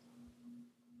lot.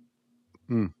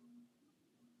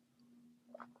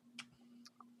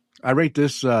 I rate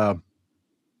this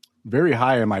very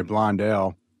high in my blonde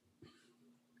ale.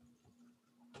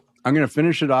 I'm going to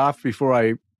finish it off before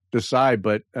I decide,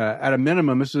 but at a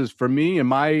minimum, this is for me and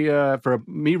for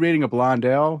me rating a blonde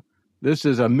ale. This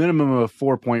is a minimum of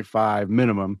 4.5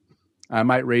 minimum. I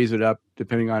might raise it up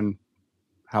depending on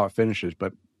how it finishes,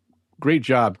 but great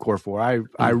job, Core 4.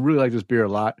 I really like this beer a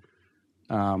lot.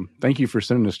 Thank you for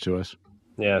sending this to us.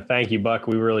 Yeah, thank you, Buck.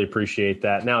 We really appreciate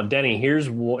that. Now, Denny, here's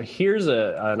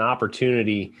an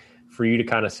opportunity for you to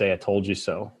kind of say, I told you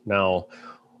so. Now,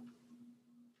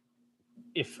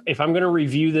 if I'm going to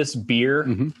review this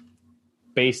beer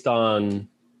based on,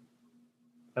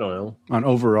 I don't know, on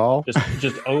overall,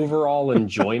 just overall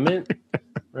enjoyment,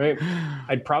 right?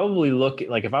 I'd probably look at,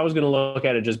 like, if I was going to look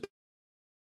at it just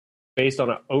based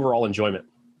on overall enjoyment,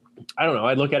 I don't know,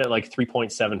 I'd look at it like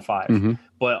 3.75,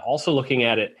 but also looking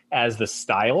at it as the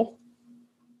style,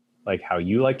 like how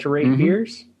you like to rate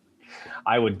beers,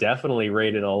 I would definitely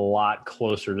rate it a lot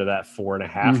closer to that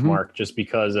 4.5 mark, just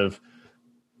because of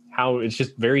how it's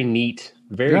just very neat,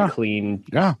 very clean.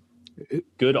 Yeah.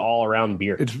 Good all around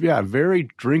beer. It's very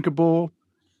drinkable.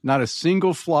 Not a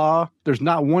single flaw. There's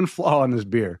not one flaw in this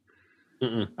beer.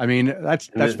 I mean, that's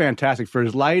fantastic for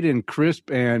as light and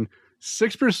crisp and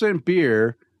 6%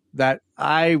 beer that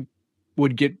I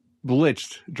would get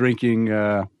blitzed drinking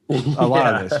a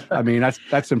lot of this. I mean,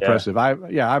 that's impressive.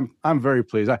 Yeah. I'm very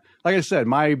pleased. Like I said,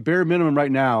 my bare minimum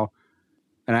right now,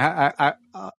 and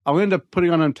I'll end up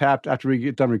putting on Untapped after we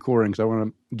get done recording because I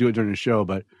want to do it during the show.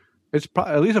 But it's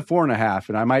probably at least a 4.5,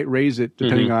 and I might raise it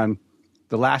depending on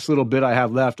the last little bit I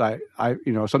have left. I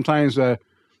sometimes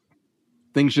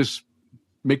things just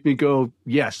make me go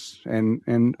yes, and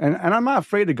I'm not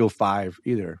afraid to go 5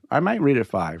 either. I might rate it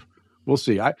 5. We'll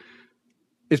see.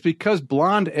 It's because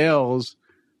blonde ales,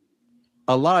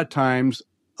 a lot of times,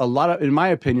 in my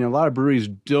opinion, a lot of breweries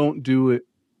don't do it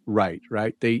right.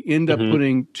 They end up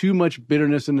putting too much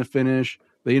bitterness in the finish.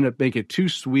 They end up making it too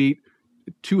sweet,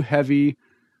 too heavy.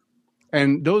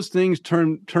 And those things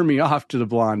turn me off to the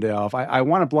blonde ale. If I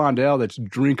want a blonde ale that's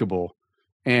drinkable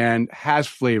and has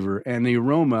flavor, and the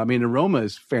aroma, the aroma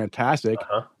is fantastic.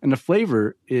 And the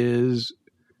flavor is,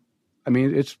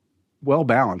 it's well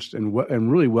balanced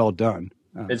and really well done.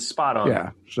 It's spot on.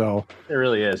 Yeah. So it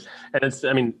really is. And it's,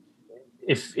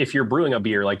 if you're brewing a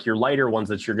beer, like your lighter ones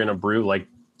that you're going to brew, like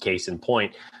case in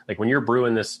point, like when you're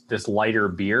brewing this lighter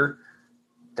beer,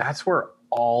 that's where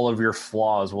all of your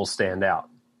flaws will stand out.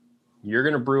 You're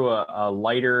going to brew a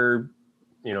lighter,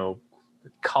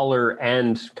 color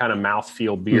and kind of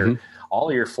mouthfeel beer. All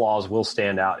of your flaws will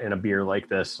stand out in a beer like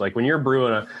this. Like when you're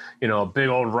brewing a big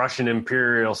old Russian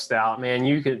Imperial Stout,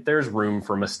 man, there's room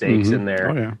for mistakes in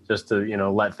there just to,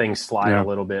 let things slide a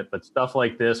little bit. But stuff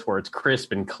like this, where it's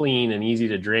crisp and clean and easy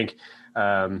to drink,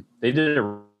 they did it.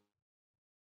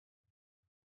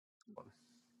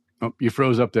 Oh, you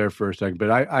froze up there for a second,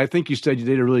 but I think you said you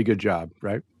did a really good job,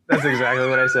 right? That's exactly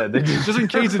what I said. Just in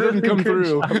case it didn't come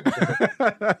through.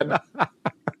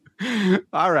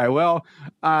 All right. Well,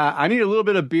 I need a little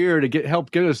bit of beer to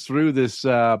help get us through this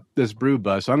brew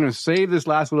buzz. So I'm going to save this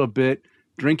last little bit,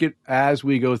 drink it as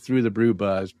we go through the brew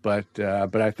buzz. But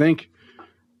I think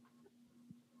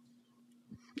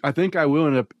I will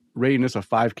end up rating this a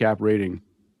 5 cap rating.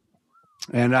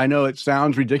 And I know it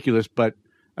sounds ridiculous, but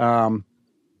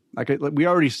we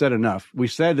already said enough. We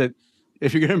said that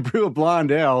if you're going to brew a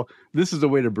blonde ale, this is the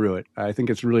way to brew it. I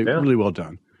think it's really well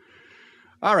done.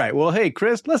 All right. Well, hey,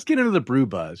 Chris, let's get into the brew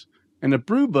buzz. And the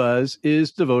brew buzz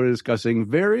is devoted to discussing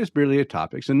various beer-related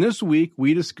topics. And this week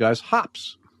we discuss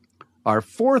hops, our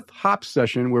 4th hop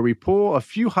session where we pull a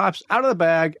few hops out of the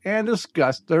bag and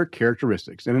discuss their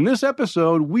characteristics. And in this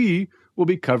episode, we will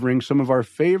be covering some of our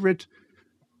favorite,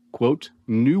 quote,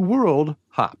 New World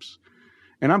hops.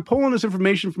 And I'm pulling this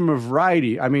information from a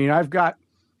variety. I've got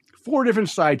 4 different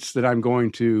sites that I'm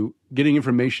going to getting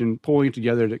information, pulling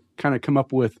together to kind of come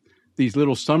up with these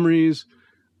little summaries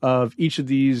of each of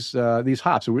these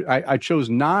hops. So I chose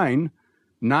nine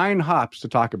hops to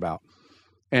talk about.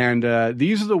 And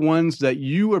these are the ones that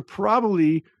you are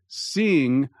probably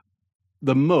seeing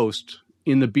the most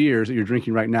in the beers that you're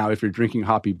drinking right now if you're drinking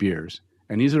hoppy beers.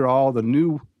 And these are all the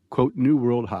new, quote, New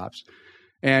World hops.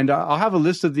 And I'll have a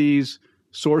list of these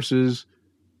sources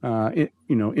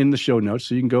in the show notes,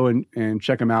 so you can go and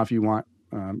check them out if you want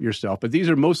yourself. But these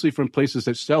are mostly from places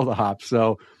that sell the hops.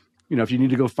 So, if you need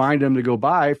to go find them to go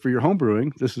buy for your home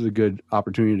brewing, this is a good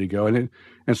opportunity to go. And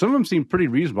some of them seem pretty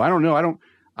reasonable. I don't know.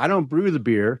 I don't brew the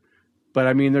beer,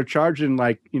 but they're charging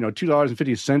like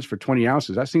 $2.50 for 20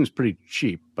 ounces. That seems pretty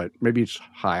cheap, but maybe it's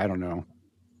high. I don't know.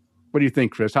 What do you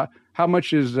think, Chris? How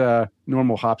much is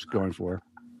normal hops going for?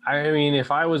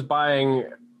 If I was buying.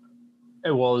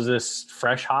 Well, is this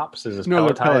fresh hops? Is this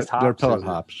pelletized hops? They're pellet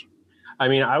hops.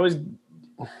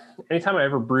 Anytime I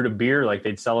ever brewed a beer, like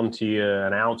they'd sell them to you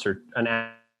an ounce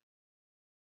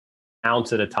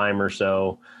at a time or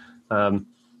so. And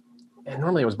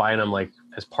normally I was buying them like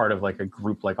as part of like a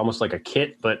group, like almost like a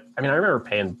kit. But I remember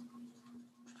paying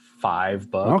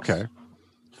 $5. Okay.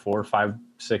 4, 5,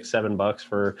 6, $7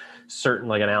 for certain,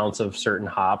 like an ounce of certain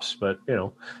hops. But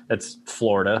that's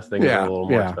Florida. Things are a little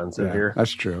more expensive here.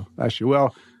 That's true.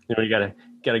 Well, you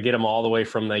gotta get them all the way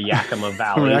from the Yakima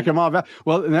Valley.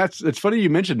 Well, and it's funny you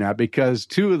mentioned that, because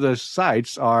 2 of the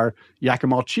sites are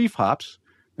Yakima Chief hops,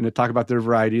 and they talk about their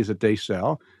varieties that they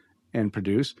sell and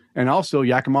produce, and also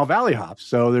Yakima Valley hops.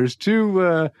 So there's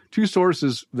two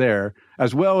sources there,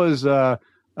 as well as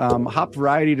hop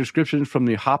variety descriptions from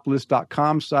the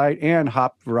hoplist.com site and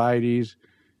hop varieties.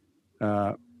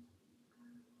 Wait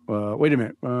a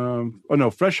minute.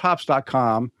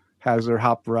 Freshhops.com has their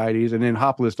hop varieties, and then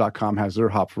hoplist.com has their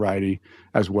hop variety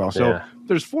as well. So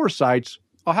there's 4 sites.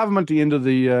 I'll have them at the end of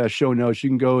the show notes.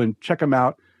 You can go and check them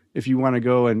out if you want to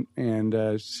go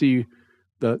and see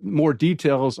the more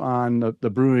details on the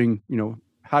brewing,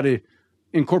 how to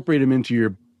incorporate them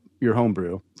into your home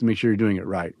brew to make sure you're doing it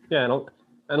right. Yeah, and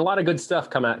a lot of good stuff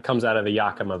comes out of the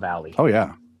Yakima Valley. Oh,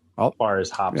 yeah. As far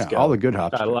as hops go. All the good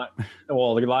hops. A lot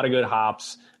of good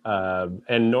hops.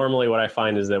 And normally what I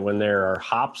find is that when there are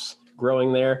hops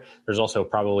growing there, there's also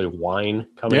probably wine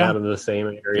coming out of the same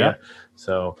area. Yeah.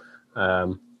 So,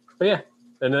 but yeah,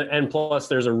 And plus,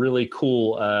 there's a really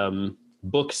cool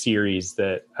book series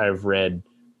that I've read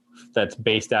that's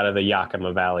based out of the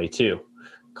Yakima Valley too,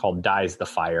 called Dies the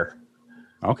Fire.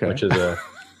 Okay. Which is a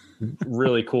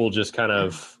really cool, just kind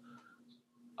of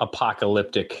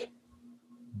apocalyptic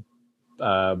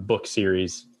book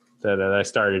series that I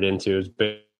started into. Is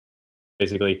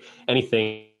basically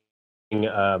anything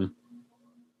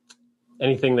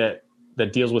that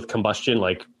deals with combustion,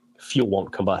 like fuel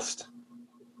won't combust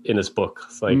in this book.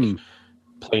 It's like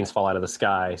planes fall out of the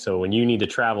sky. So when you need to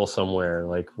travel somewhere,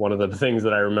 like one of the things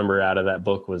that I remember out of that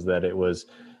book was that it was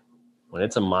when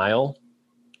it's a mile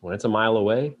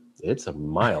away, it's a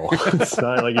mile. It's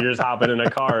not like you're just hopping in a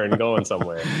car and going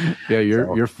somewhere. Yeah,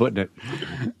 you're footing it.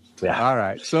 Yeah. All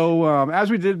right. So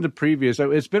as we did in the previous,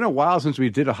 it's been a while since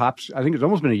we did a hops. I think it's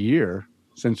almost been a year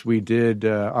since we did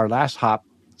our last hop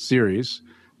series.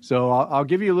 So I'll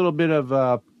give you a little bit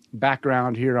of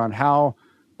background here on how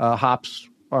hops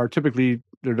are typically.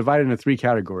 They're divided into three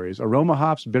categories: aroma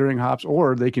hops, bittering hops,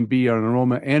 or they can be an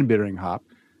aroma and bittering hop.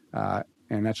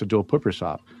 And that's a dual purpose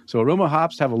hop. So aroma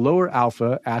hops have a lower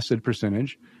alpha acid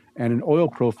percentage and an oil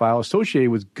profile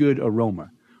associated with good aroma.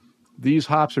 These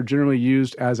hops are generally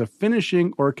used as a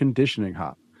finishing or conditioning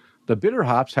hop. The bitter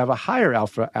hops have a higher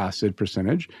alpha acid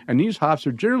percentage, and these hops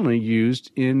are generally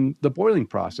used in the boiling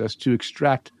process to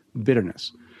extract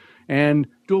bitterness. And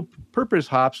dual purpose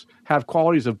hops have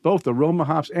qualities of both aroma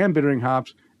hops and bittering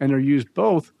hops, and they're used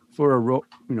both for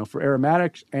for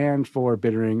aromatics and for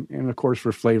bittering, and of course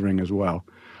for flavoring as well.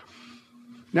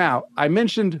 Now, I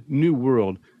mentioned New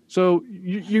World. So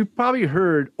you probably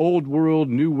heard Old World,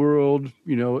 New World,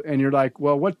 and you're like,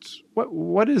 well,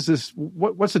 what is this?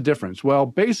 What's the difference? Well,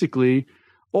 basically,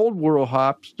 Old World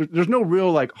hops, there's no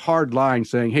real like hard line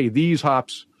saying, hey, these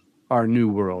hops are New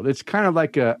World. It's kind of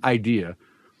like an idea.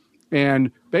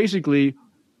 And basically,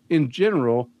 in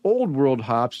general, Old World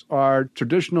hops are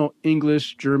traditional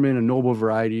English, German, and noble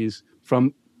varieties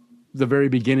from the very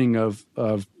beginning of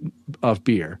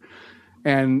beer.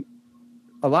 And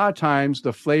a lot of times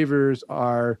the flavors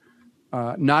are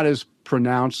not as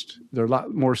pronounced. They're a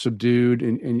lot more subdued,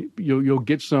 and you'll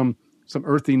get some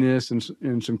earthiness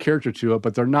and some character to it,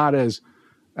 but they're not as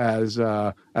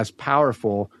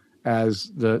powerful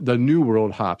as the New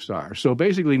World hops are. So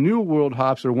basically, New World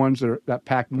hops are ones that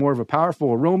pack more of a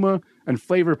powerful aroma and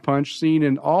flavor punch seen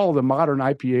in all the modern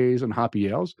IPAs and hoppy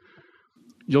ales.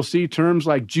 You'll see terms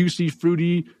like juicy,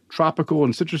 fruity, tropical,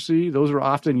 and citrusy. Those are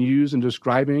often used in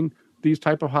describing these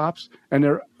type of hops, and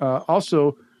they're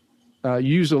also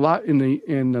used a lot in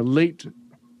the late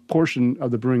portion of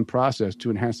the brewing process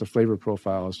to enhance the flavor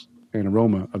profiles and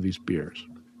aroma of these beers.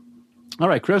 All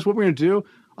right, Chris, what we're going to do,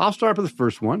 I'll start with the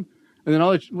first one, and then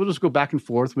we'll just go back and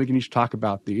forth. We can each talk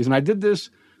about these. And I did this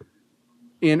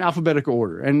in alphabetical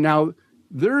order. And now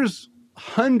there's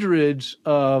hundreds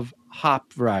of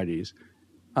hop varieties.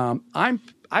 I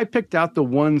picked out the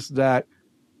ones that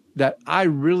I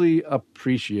really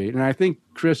appreciate. And I think,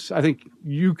 Chris,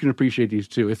 you can appreciate these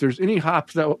too. If there's any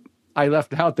hops that I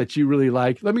left out that you really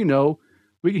like, let me know.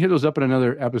 We can hit those up in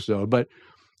another episode. But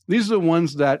these are the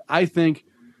ones that I think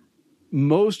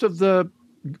most of the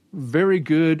very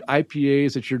good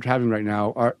IPAs that you're having right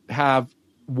now have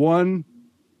one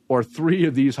or three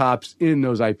of these hops in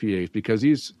those IPAs, because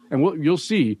you'll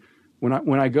see when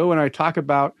I go and I talk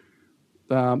about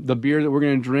the beer that we're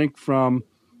going to drink from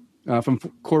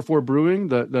Core 4 Brewing,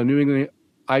 the New England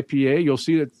IPA, you'll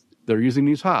see that they're using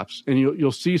these hops, and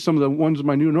you'll see some of the ones in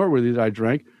my New Northworthy that I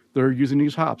drank, they're using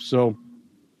these hops. So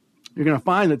you're going to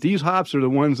find that these hops are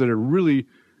the ones that are really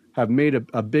have made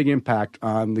a big impact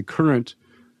on the current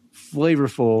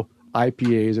flavorful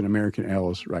IPAs and American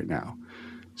ales right now.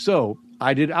 So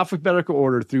I did alphabetical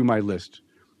order through my list,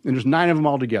 and there's 9 of them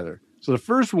all together. So the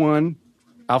first one,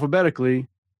 alphabetically,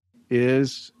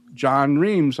 is John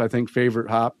Ream's, I think, favorite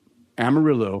hop,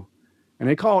 Amarillo. And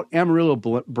they call it Amarillo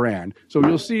brand. So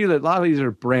you'll see that a lot of these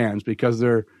are brands because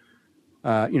they're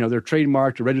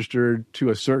trademarked or registered to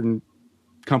a certain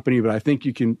company. But I think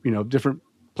you can, different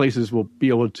places will be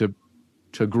able to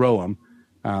grow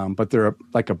them, but they're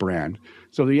like a brand.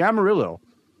 So the Amarillo,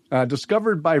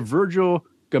 discovered by Virgil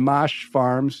Gamache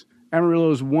Farms, Amarillo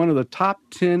is one of the top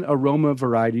 10 aroma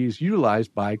varieties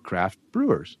utilized by craft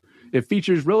brewers. It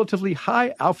features relatively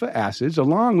high alpha acids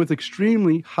along with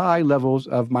extremely high levels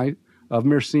of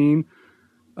myrcene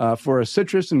for a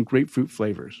citrus and grapefruit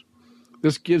flavors.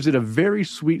 This gives it a very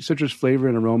sweet citrus flavor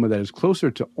and aroma that is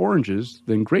closer to oranges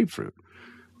than grapefruit.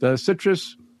 The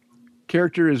citrus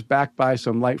character is backed by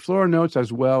some light floral notes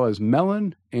as well as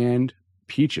melon and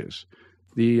peaches.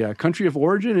 The country of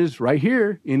origin is right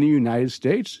here in the United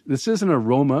States. This is an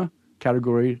aroma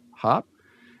category hop,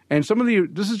 And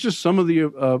this is just some of the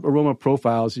aroma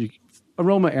profiles,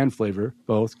 aroma and flavor,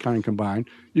 both kind of combined,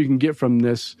 you can get from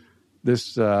this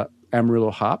Amarillo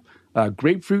hop.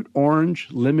 Grapefruit, orange,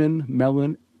 lemon,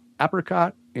 melon,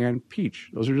 apricot, and peach.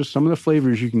 Those are just some of the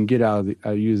flavors you can get out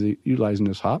of utilizing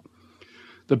this hop.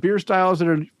 The beer styles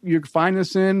that you find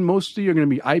this in, mostly are going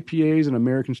to be IPAs and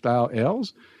American-style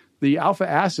ales. The alpha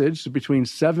acids are between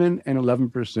 7 and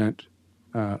 11%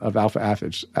 of alpha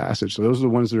acids. So those are the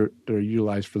ones that are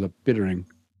utilized for the bittering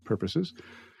purposes.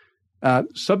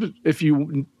 If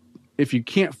you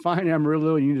can't find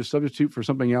Amarillo and you need to substitute for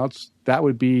something else, that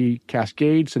would be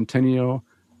Cascade, Centennial,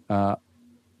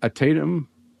 Atatum,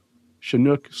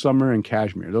 Chinook, Summer, and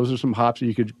Cashmere. Those are some hops that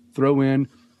you could throw in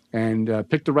and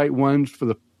pick the right ones for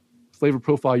the flavor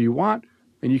profile you want,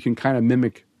 and you can kind of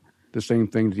mimic the same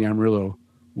thing the Amarillo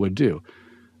would do.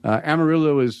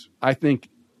 Amarillo is, I think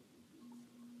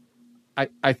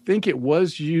it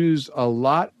was used a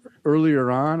lot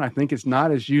earlier on. I think it's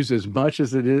not as used as much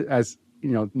as it is as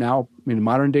now in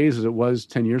modern days as it was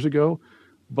 10 years ago,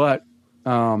 but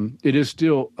it is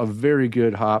still a very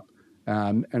good hop,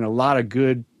 and a lot of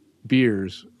good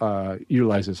beers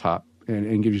utilize this hop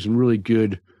and give you some really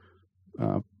good,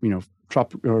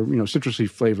 citrusy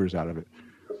flavors out of it.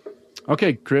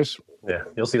 Okay, Chris. Yeah,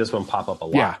 you'll see this one pop up a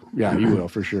lot. Yeah, you will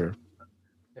for sure.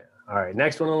 All right,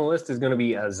 next one on the list is going to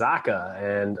be Azacca,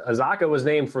 and Azacca was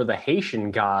named for the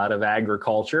Haitian god of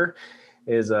agriculture.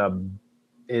 Is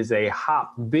a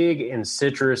hop big in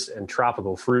citrus and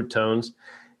tropical fruit tones,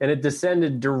 and it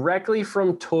descended directly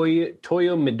from Toyo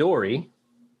Midori.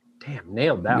 Damn,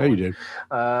 nailed that one. You did.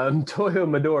 Toyo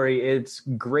Midori, its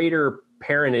greater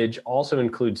parentage also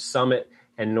includes Summit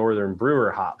and Northern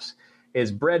Brewer hops. It's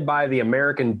bred by the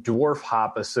American Dwarf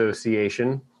Hop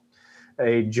Association,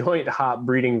 a joint hop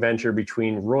breeding venture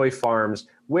between Roy Farms,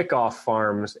 Wyckoff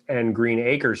Farms, and Green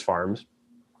Acres Farms.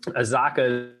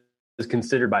 Azacca is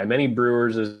considered by many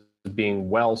brewers as being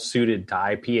well suited to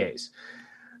IPAs.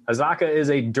 Azacca is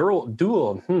a dual.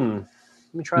 Let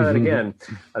me try that again.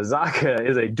 Azacca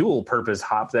is a dual-purpose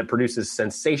hop that produces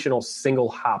sensational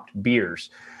single-hopped beers.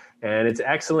 And its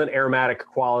excellent aromatic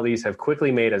qualities have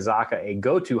quickly made Azacca a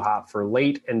go-to hop for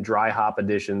late and dry hop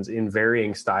additions in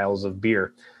varying styles of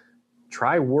beer.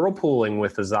 Try whirlpooling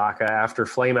with Azacca after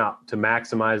flame out to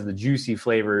maximize the juicy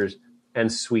flavors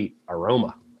and sweet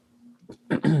aroma.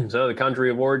 So the country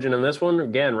of origin on this one,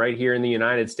 again, right here in the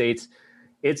United States,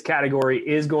 its category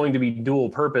is going to be dual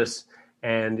purpose.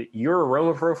 And your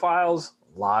aroma profiles,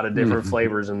 a lot of different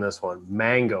flavors in this one.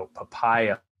 Mango,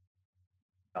 papaya,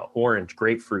 orange,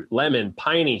 grapefruit, lemon,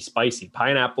 piney, spicy,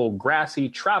 pineapple, grassy,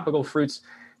 tropical fruits,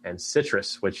 and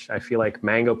citrus, which I feel like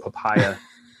mango, papaya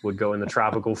would go in the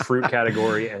tropical fruit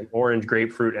category, and orange,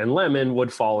 grapefruit, and lemon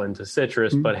would fall into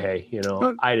citrus. But hey,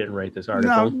 I didn't write this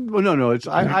article. No. It's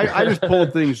I just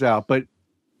pulled things out, but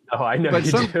I know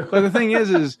you do. But the thing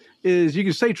is you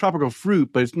can say tropical fruit,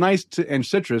 but it's nice and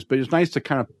citrus, but it's nice to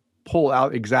kind of pull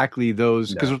out exactly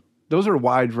those because those are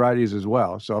wide varieties as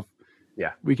well. So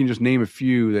we can just name a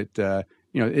few that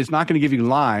it's not going to give you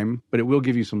lime, but it will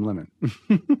give you some lemon.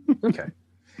 Okay.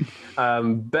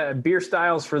 Beer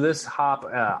styles for this hop: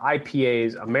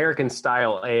 IPAs, American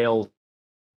style ales,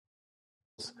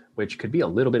 which could be a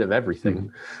little bit of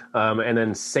everything, and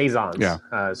then saisons.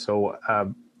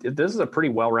 This is a pretty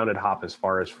well-rounded hop as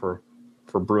far as for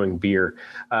brewing beer.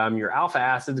 Your alpha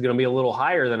acid is going to be a little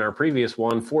higher than our previous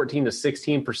one, 14 to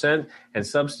 16%. And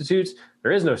substitutes,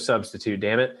 there is no substitute,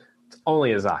 damn it. It's only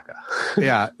Azacca.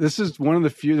 Yeah, this is one of the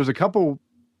few. There's a couple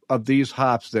of these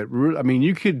hops that,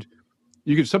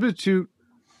 you could substitute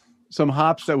some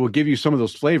hops that will give you some of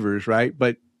those flavors, right?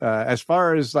 But as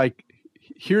far as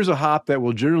here's a hop that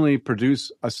will generally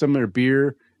produce a similar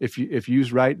beer if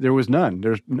used right, there was none.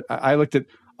 I looked at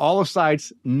all the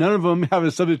sites, none of them have a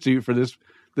substitute for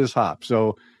this hop.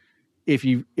 So if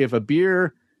a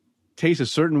beer tastes a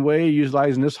certain way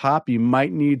utilizing this hop, you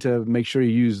might need to make sure you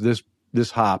use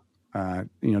this hop, to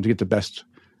get the best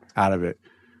out of it.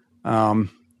 And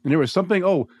there was something.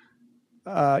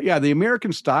 The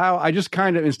American style. I just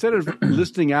kind of, instead of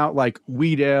listing out like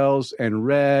wheat ales and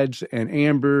reds and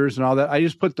ambers and all that, I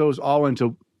just put those all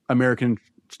into American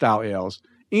style ales.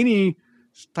 Any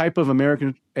type of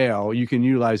American ale, you can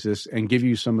utilize this and give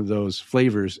you some of those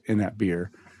flavors in that beer.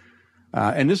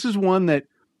 And this is one that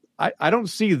I don't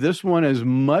see this one as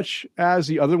much as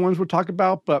the other ones we'll talk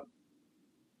about, but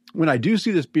when I do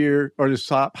see this beer or this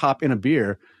hop in a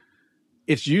beer,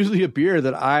 it's usually a beer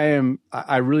that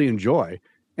I really enjoy.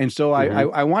 And so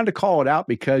I wanted to call it out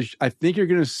because I think you're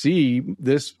going to see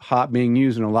this hop being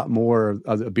used in a lot more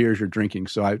of the beers you're drinking.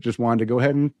 So I just wanted to go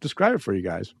ahead and describe it for you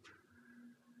guys.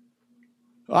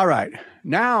 All right.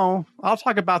 Now I'll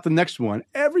talk about the next one.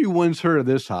 Everyone's heard of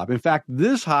this hop. In fact,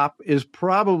 this hop is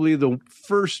probably the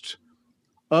first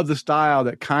of the style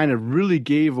that kind of really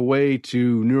gave away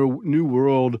to New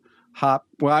World hop.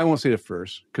 Well, I won't say the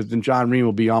first because then John Ream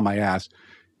will be on my ass.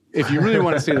 If you really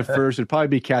want to say the first, it'd probably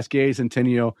be Cascade,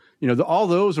 Centennial. All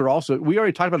those are also, we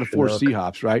already talked about the 4C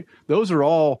hops, right? Those are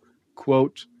all,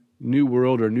 quote, New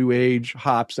World or New Age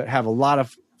hops that have a lot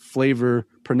of flavor,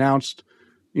 pronounced,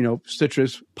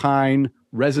 citrus, pine,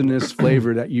 resinous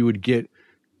flavor that you would get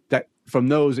that from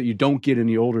those that you don't get in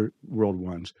the older world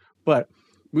ones. But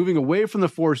moving away from the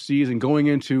 4Cs and going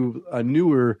into a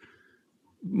newer,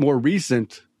 more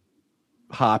recent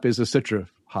hop is a Citra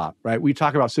hop, right? We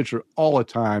talk about Citra all the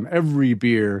time. Every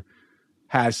beer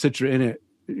has Citra in it.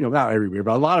 Not every beer,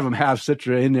 but a lot of them have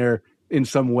Citra in there in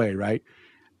some way, right?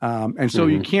 And so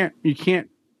we can't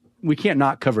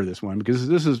not cover this one because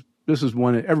this is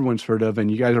one that everyone's heard of, and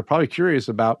you guys are probably curious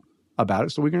about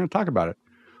it. So we're going to talk about it.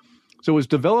 So it was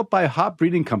developed by a hop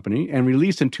breeding company and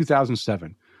released in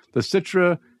 2007. The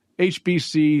Citra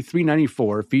HBC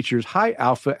 394 features high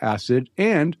alpha acid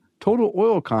and total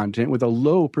oil content with a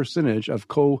low percentage of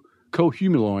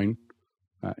cohumulone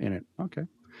in it. Okay.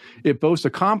 It boasts a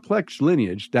complex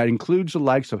lineage that includes the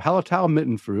likes of Hallertau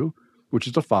Mittenfrew, which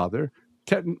is the father,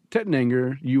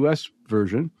 Tettenanger U.S.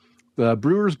 version, the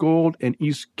Brewer's Gold, and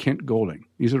East Kent Golding.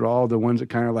 These are all the ones that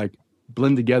kind of like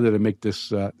blend together to make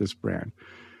this brand.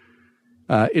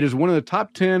 It is one of the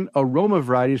top 10 aroma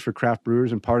varieties for craft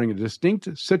brewers, imparting a distinct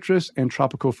citrus and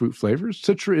tropical fruit flavors.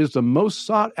 Citra is the most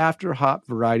sought-after hop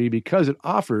variety because it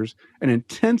offers an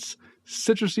intense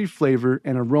citrusy flavor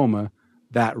and aroma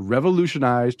that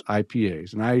revolutionized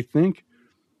IPAs. And I think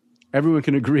everyone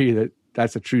can agree that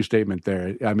that's a true statement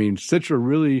there. I mean, Citra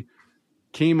really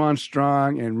came on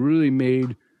strong and really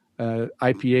made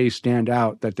IPAs stand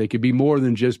out, that they could be more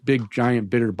than just big, giant,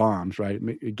 bitter bombs, right?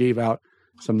 It gave out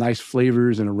some nice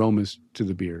flavors and aromas to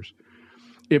the beers.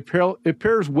 It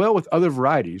pairs well with other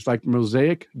varieties like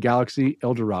Mosaic, Galaxy,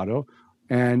 Eldorado,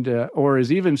 and or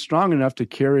is even strong enough to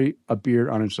carry a beer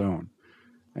on its own.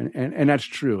 And that's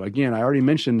true. Again, I already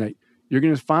mentioned that you're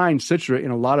going to find Citra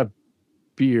in a lot of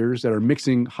beers that are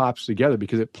mixing hops together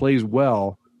because it plays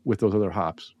well with those other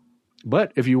hops.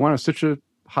 But if you want a Citra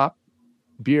hop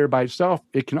beer by itself,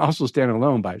 it can also stand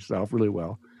alone by itself really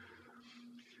well.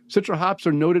 Citra hops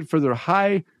are noted for their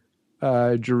high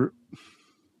geraniol.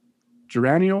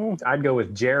 I'd go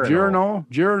with geraniol.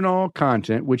 Geraniol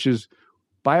content, which is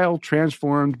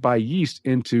biotransformed by yeast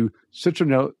into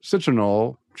citronellol.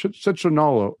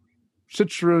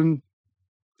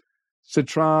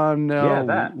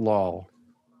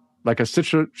 Like a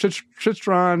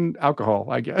citron alcohol,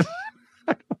 I guess.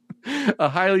 A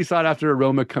highly sought after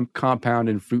aroma compound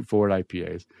in fruit forward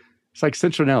IPAs. It's like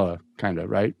citronella, kind of,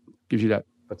 right? Gives you that.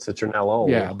 But citronella.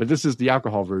 Yeah, but this is the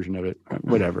alcohol version of it.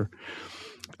 Whatever.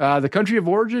 The country of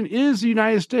origin is the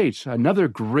United States. Another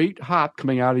great hop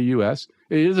coming out of the U.S.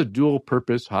 It is a dual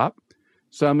purpose hop.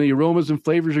 Some of the aromas and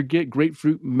flavors you get: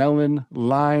 grapefruit, melon,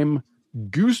 lime,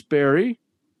 gooseberry.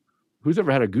 Who's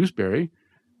ever had a gooseberry?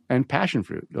 And passion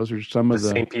fruit. Those are some of the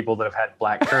same people that have had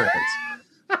black currants.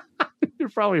 You're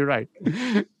probably right.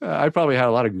 I probably had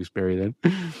a lot of gooseberry then.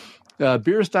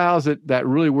 Beer styles that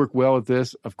really work well with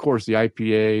this, of course, the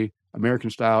IPA, American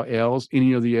style ales,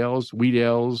 any of the ales, wheat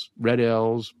ales, red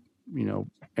ales,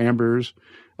 ambers,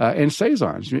 and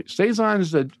saisons.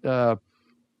 Saisons that, a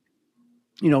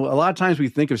lot of times we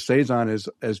think of saison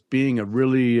as being a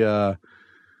really out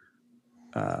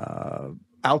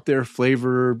there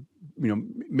flavor,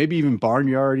 maybe even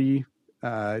barnyardy,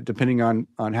 depending on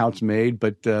how it's made.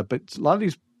 But a lot of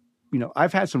these,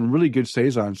 I've had some really good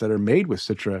saisons that are made with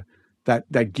Citra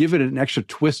that give it an extra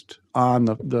twist on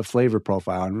the flavor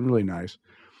profile, and really nice.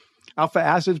 Alpha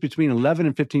acids between 11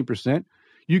 and 15%.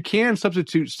 You can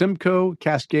substitute Simcoe,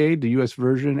 Cascade, the U.S.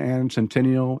 version, and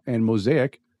Centennial and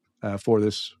Mosaic for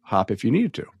this hop if you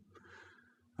needed to.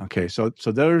 Okay, so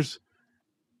there's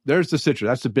the Citra.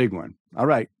 That's the big one. All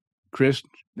right, Chris,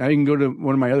 now you can go to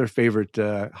one of my other favorite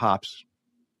hops.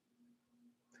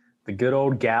 The good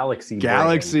old Galaxy.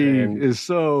 Galaxy is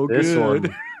so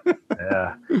good.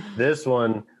 This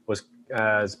one was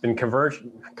has been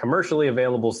commercially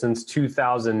available since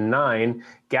 2009.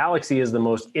 Galaxy is the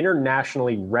most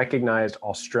internationally recognized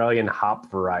Australian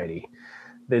hop variety.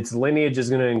 Its lineage is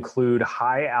going to include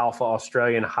high alpha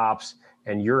Australian hops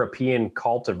and European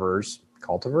cultivars,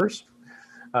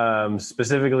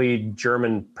 specifically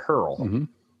German Pearl. Mm-hmm.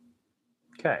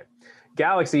 Okay.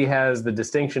 Galaxy has the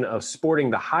distinction of sporting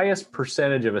the highest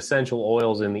percentage of essential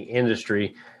oils in the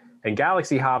industry, and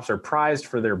Galaxy hops are prized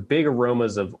for their big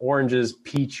aromas of oranges,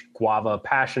 peach, guava,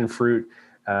 passion fruit,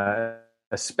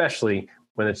 especially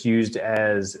when it's used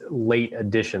as late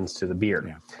additions to the beer.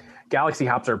 Yeah. Galaxy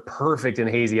hops are perfect in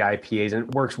hazy IPAs and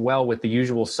it works well with the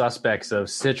usual suspects of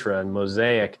Citra and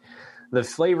Mosaic. The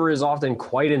flavor is often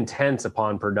quite intense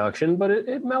upon production, but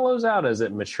it mellows out as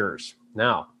it matures.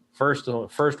 Now, first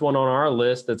one on our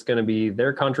list that's going to be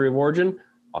their country of origin,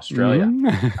 Australia.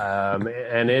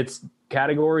 And its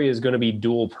category is going to be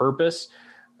dual purpose.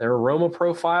 Their aroma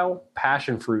profile,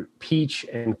 passion fruit, peach,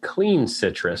 and clean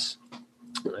citrus.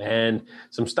 And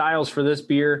some styles for this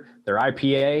beer, their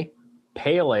IPA,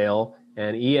 pale ale,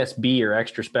 and ESB or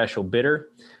extra special bitter.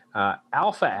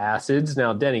 Alpha acids.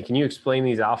 Now, Denny, can you explain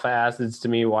these alpha acids to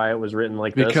me, why it was written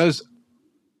like this? Because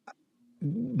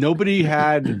nobody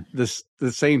had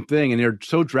the same thing, and they're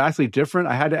so drastically different.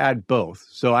 I had to add both.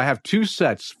 So I have two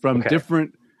sets from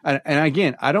different. And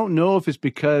again, I don't know if it's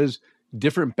because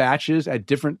different batches at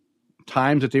different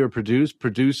times that they were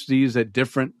produced these at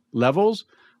different levels,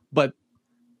 but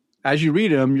as you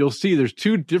read them, you'll see there's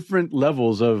two different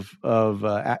levels of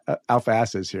alpha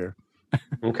acids here.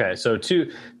 Okay, so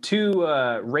two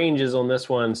ranges on this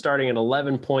one, starting at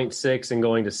 11.6 and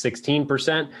going to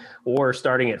 16%, or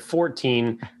starting at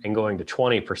 14 and going to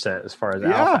 20% as far as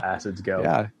alpha acids go.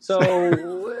 Yeah.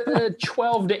 So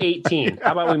 12 to 18.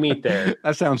 How about we meet there?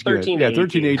 That sounds good. 13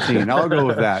 to 18. I'll go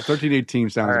with that. 13 to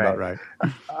 18 sounds about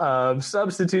right.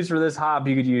 Substitutes for this hop,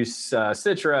 you could use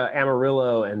Citra,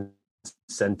 Amarillo, and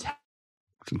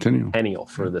Centennial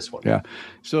for this one. Yeah.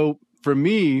 So for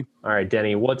me, all right,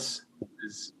 Denny,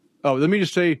 let me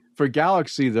just say for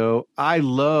Galaxy though, I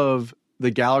love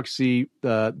the Galaxy,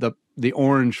 the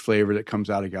orange flavor that comes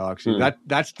out of Galaxy.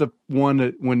 That's the one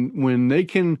that when they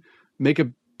can make a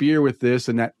beer with this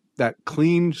and that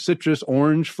clean citrus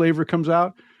orange flavor comes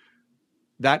out,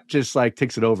 that just like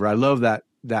takes it over. I love that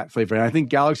flavor, and I think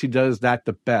Galaxy does that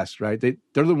the best. Right? They're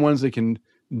the ones that can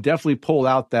definitely pull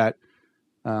out that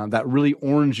really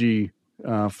orangey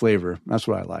flavor. That's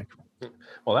what I like.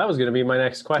 Well, that was going to be my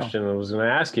next question. I was going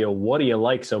to ask you, what do you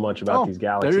like so much about these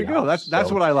Galaxy There you go. hops?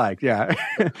 That's what I like. Yeah.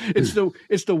 It's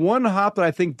the one hop that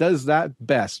I think does that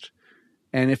best.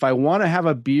 And if I want to have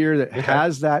a beer that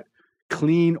has that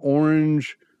clean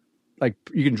orange, like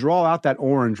you can draw out that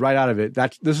orange right out of it,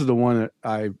 this is the one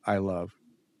that I love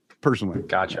personally.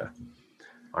 Gotcha.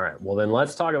 All right. Well, then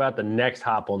let's talk about the next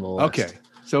hop on the list. Okay.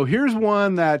 So here's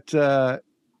one that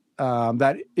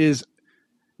that is.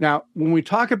 Now, when we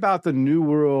talk about the New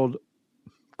World,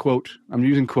 quote, I'm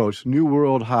using quotes, New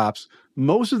World hops,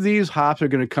 most of these hops are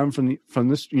going to come from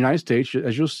this United States,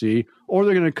 as you'll see, or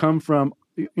they're going to come from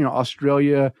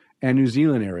Australia and New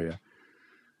Zealand area.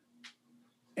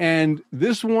 And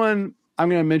this one, I'm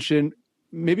going to mention,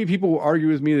 maybe people will argue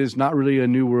with me that it's not really a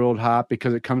New World hop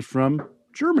because it comes from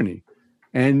Germany.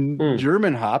 And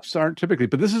German hops aren't typically,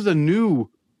 but this is a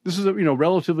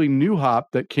relatively new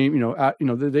hop that came,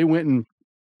 they went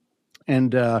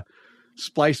and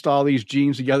spliced all these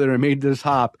genes together and made this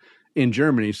hop in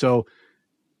Germany. So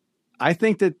I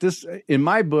think that this, in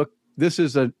my book, this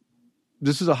is a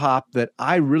hop that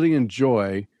I really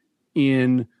enjoy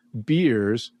in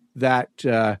beers that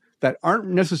aren't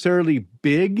necessarily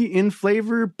big in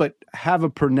flavor, but have a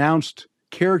pronounced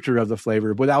character of the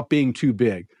flavor without being too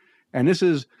big. And this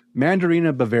is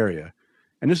Mandarina Bavaria.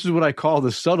 And this is what I call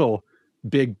the subtle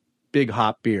big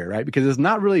hop beer, right? Because it's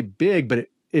not really big, but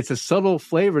it's a subtle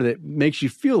flavor that makes you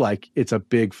feel like it's a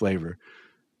big flavor.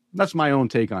 That's my own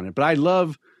take on it. But I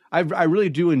really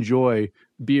do enjoy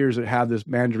beers that have this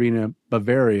Mandarina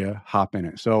Bavaria hop in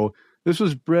it. So this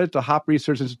was bred at the Hop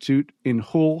Research Institute in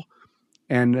Hull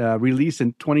and released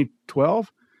in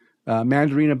 2012.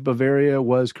 Mandarina Bavaria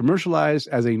was commercialized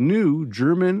as a new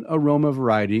German aroma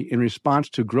variety in response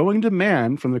to growing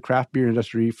demand from the craft beer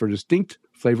industry for distinct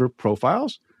flavor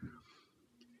profiles.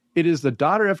 It is the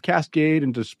daughter of Cascade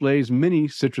and displays many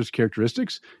citrus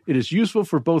characteristics. It is useful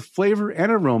for both flavor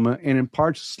and aroma and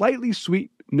imparts slightly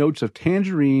sweet notes of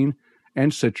tangerine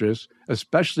and citrus,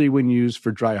 especially when used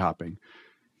for dry hopping.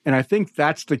 And I think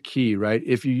that's the key, right?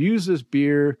 If you use this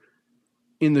beer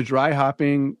in the dry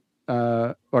hopping,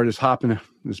 or just hop in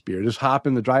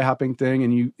the dry hopping thing,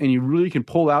 and you really can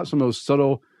pull out some of those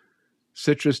subtle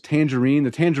citrus tangerine.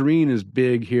 The tangerine is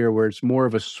big here, where it's more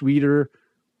of a sweeter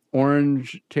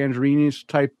orange tangerine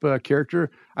type character.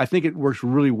 I think it works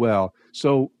really well.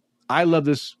 So I love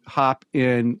this hop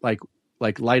in like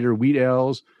lighter wheat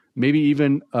ales, maybe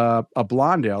even a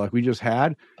blonde ale like we just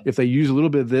had. If they use a little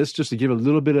bit of this just to give a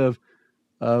little bit of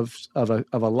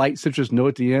a light citrus note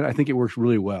at the end, I think it works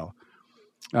really well.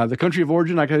 The country of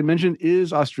origin, like I mentioned,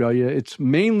 is Australia. It's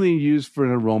mainly used for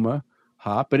an aroma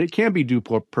hop, but it can be dual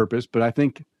purpose. But I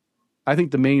think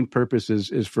the main purpose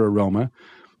is for aroma.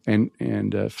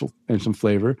 and some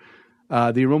flavor.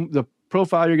 The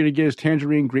profile you're going to get is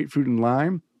tangerine, grapefruit, and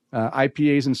lime.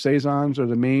 IPAs and saisons are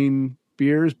the main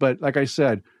beers, but like I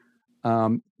said,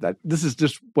 that this is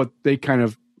just what they kind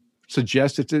of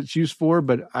suggest it's used for.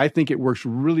 But I think it works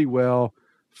really well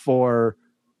for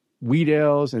wheat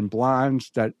ales and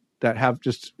blondes that have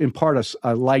just impart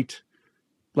a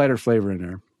lighter flavor in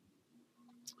there.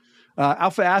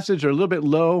 Alpha acids are a little bit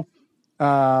low,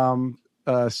 7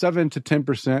 to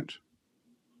 10%.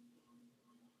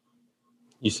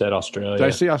 You said Australia. Did I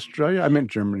say Australia? I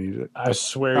meant Germany. I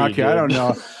swear you did. Okay, I don't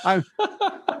know.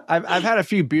 I've had a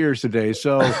few beers today,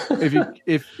 so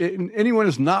if anyone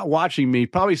is not watching me,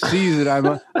 probably sees that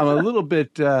I'm a little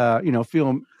bit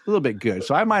feeling a little bit good.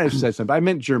 So I might have said something. I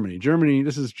meant Germany.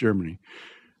 This is Germany.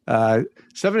 7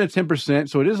 to 10%.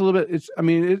 So it is a little bit.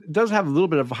 It does have a little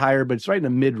bit of higher, but it's right in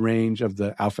the mid range of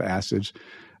the alpha acids.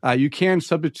 You can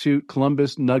substitute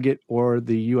Columbus, Nugget, or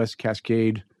the U.S.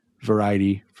 Cascade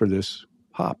variety for this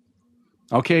hop.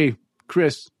 Okay,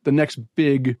 Chris, the next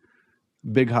big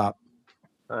hop.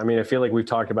 I feel like we've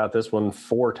talked about this one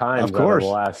 4 times of course.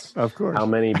 Over the last of course. How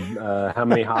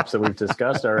many hops that we've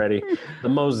discussed already. The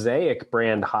Mosaic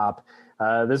brand hop.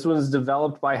 This one's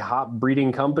developed by Hop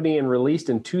Breeding Company and released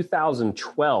in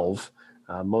 2012.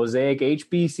 Mosaic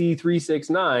HBC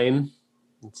 369.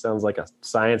 It sounds like a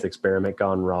science experiment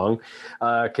gone wrong.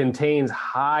 Contains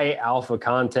high alpha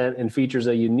content and features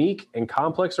a unique and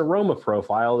complex aroma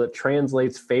profile that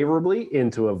translates favorably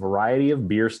into a variety of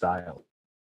beer styles.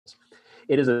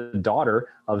 It is a daughter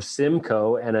of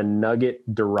Simcoe and a Nugget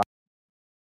derived.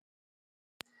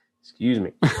 Excuse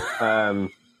me. I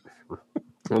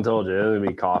told you, I'm going to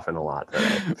be coughing a lot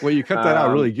today. Well, you cut that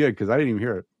out really good because I didn't even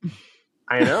hear it.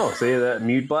 I know. See that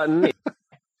mute button?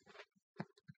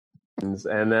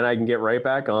 And then I can get right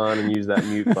back on and use that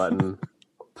mute button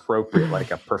appropriate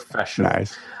like a professional.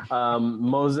 Nice.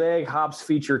 Mosaic hops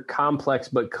feature complex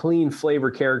but clean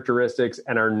flavor characteristics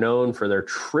and are known for their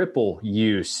triple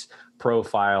use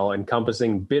profile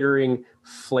encompassing bittering,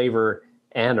 flavor,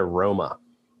 and aroma.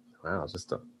 Wow,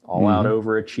 just an all-out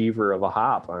overachiever of a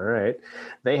hop. All right.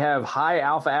 They have high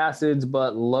alpha acids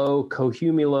but low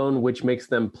cohumulone, which makes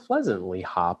them pleasantly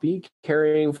hoppy,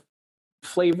 carrying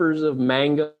flavors of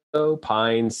mango,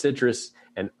 pine, citrus,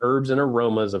 and herbs and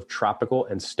aromas of tropical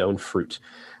and stone fruit.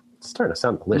 It's starting to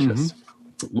sound delicious.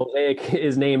 Mosaic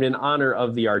is named in honor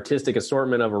of the artistic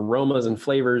assortment of aromas and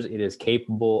flavors it is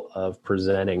capable of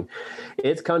presenting.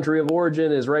 Its country of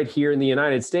origin is right here in the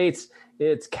United States.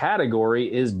 Its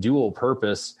category is dual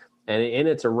purpose, and in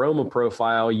its aroma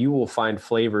profile, you will find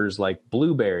flavors like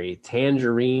blueberry,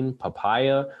 tangerine,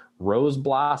 papaya, rose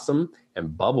blossom,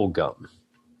 and bubble gum.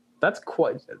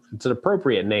 It's an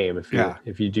appropriate name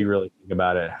if you do really think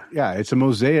about it. Yeah, it's a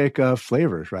mosaic of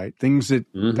flavors, right? Things that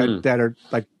are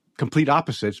like complete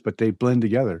opposites, but they blend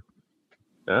together.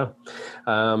 Yeah.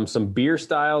 Some beer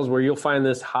styles where you'll find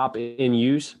this hop in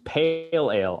use: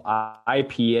 pale ale,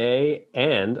 IPA,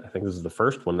 and I think this is the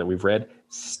first one that we've read,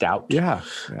 stout. Yeah.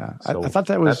 So I thought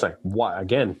that was... That's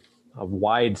again, a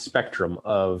wide spectrum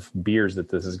of beers that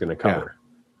this is going to cover.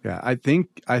 Yeah, I think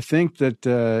that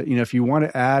if you want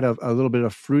to add a little bit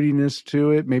of fruitiness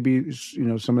to it, maybe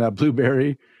some of that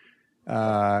blueberry,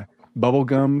 bubble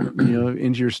gum,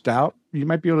 into your stout, you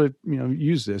might be able to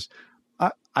use this.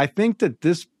 I think that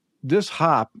this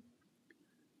hop,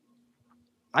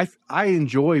 I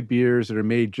enjoy beers that are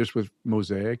made just with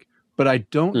Mosaic, but I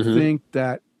don't think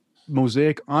that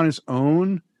Mosaic on its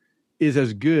own is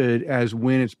as good as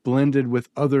when it's blended with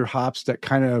other hops that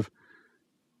kind of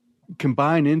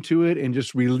combine into it and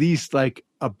just release like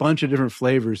a bunch of different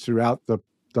flavors throughout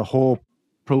the whole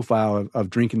profile of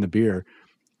drinking the beer.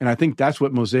 And I think that's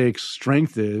what Mosaic's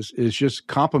strength is just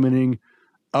complementing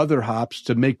other hops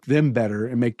to make them better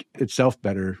and make itself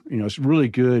better. It's really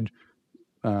good,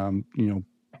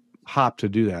 hop to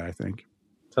do that, I think.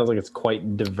 Sounds like it's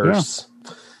quite diverse.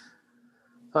 Yeah.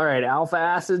 All right. Alpha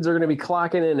acids are going to be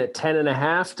clocking in at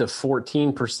 10.5 to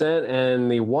 14%. And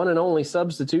the one and only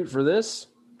substitute for this,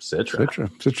 Citra.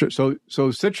 So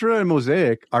Citra and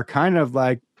Mosaic are kind of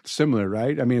like similar,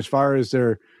 right? I mean, as far as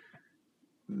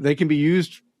they can be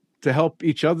used to help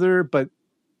each other, but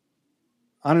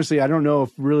honestly, I don't know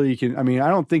if really you can. I mean, I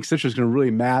don't think Citra is going to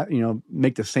really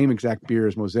make the same exact beer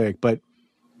as Mosaic, but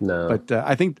no. But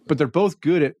I think, they're both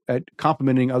good at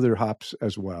complementing other hops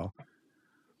as well.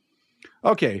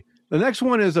 Okay, the next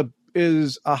one is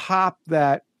a hop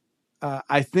that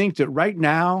I think that right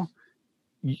now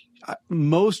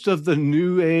most of the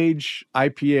new age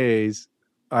IPAs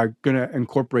are going to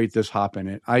incorporate this hop in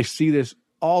it. I see this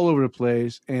all over the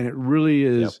place, and it really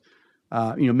is,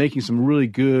 making some really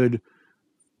good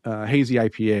hazy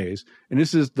IPAs. And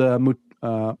this is the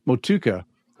Motueka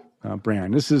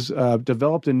brand. This is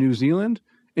developed in New Zealand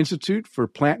Institute for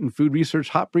Plant and Food Research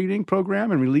hop breeding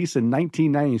program and released in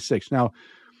 1996. Now,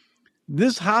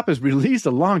 this hop is released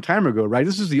a long time ago, right?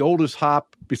 This is the oldest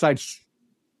hop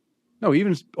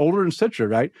even older than Citra,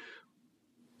 right?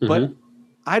 Mm-hmm. But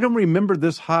I don't remember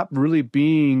this hop really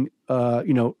being,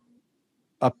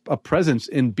 a presence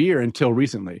in beer until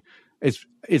recently.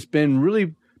 It's been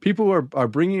really, people are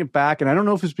bringing it back, and I don't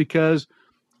know if it's because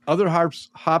other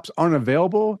hops aren't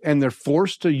available and they're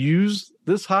forced to use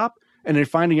this hop, and they're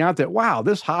finding out that, wow,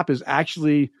 this hop is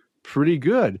actually pretty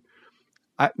good.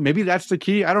 Maybe that's the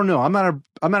key. I don't know. I'm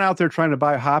not out there trying to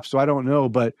buy hops, so I don't know.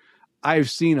 But I've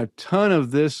seen a ton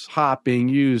of this hop being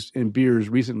used in beers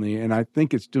recently, and I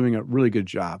think it's doing a really good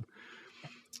job.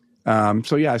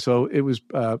 So it was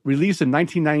released in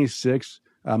 1996.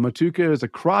 Motueka is a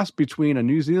cross between a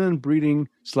New Zealand breeding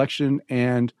selection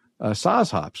and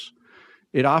Saaz hops.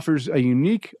 It offers a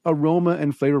unique aroma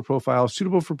and flavor profile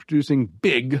suitable for producing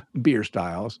big beer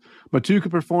styles. Motueka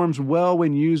performs well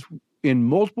when used in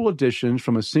multiple additions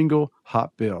from a single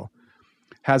hop bill.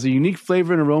 Has a unique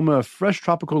flavor and aroma of fresh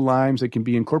tropical limes that can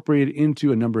be incorporated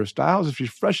into a number of styles. Its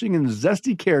refreshing and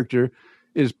zesty character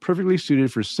is perfectly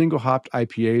suited for single-hopped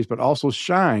IPAs, but also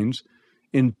shines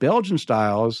in Belgian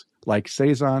styles like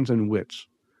Saisons and Wits.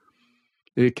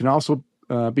 It can also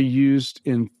be used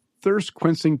in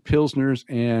thirst-quenching pilsners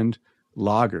and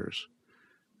lagers.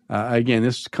 Again,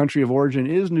 this country of origin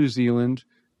is New Zealand.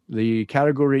 The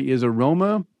category is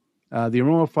aroma. The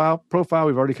aroma profile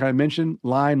we've already kind of mentioned: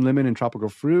 lime, lemon, and tropical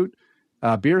fruit.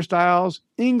 Beer styles: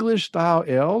 English-style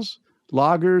ales,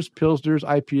 lagers, pilsners,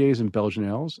 IPAs, and Belgian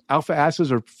ales. Alpha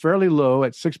acids are fairly low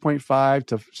at 6.5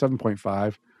 to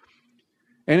 7.5.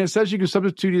 And it says you can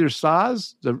substitute either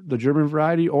Saaz, the German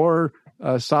variety, or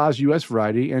Saaz US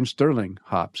variety, and Sterling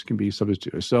hops can be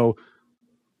substituted. So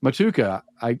Motueka,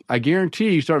 I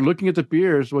guarantee you start looking at the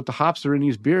beers, what the hops are in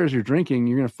these beers you're drinking,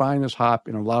 you're going to find this hop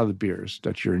in a lot of the beers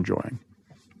that you're enjoying.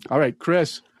 All right,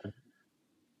 Chris,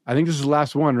 I think this is the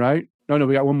last one, right? No,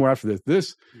 we got one more after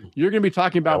this. You're going to be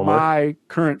talking about my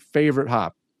current favorite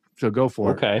hop. So go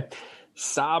for it. Okay.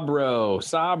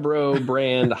 Sabro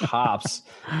brand hops.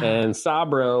 And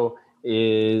Sabro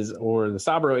the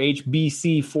Sabro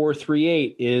HBC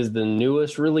 438 is the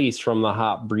newest release from the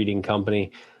hop breeding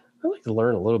company. I'd like to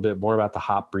learn a little bit more about the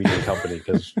hop breeding company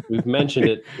because we've mentioned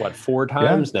it, 4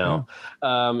 times now. Yeah.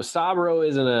 Sabro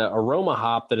is an aroma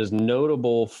hop that is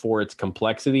notable for its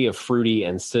complexity of fruity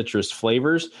and citrus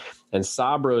flavors. And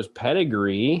Sabro's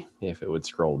pedigree, if it would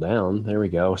scroll down, there we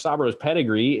go. Sabro's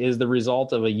pedigree is the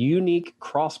result of a unique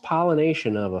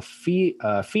cross-pollination of a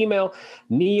female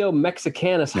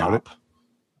Neo-Mexicanus hop.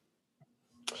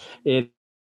 It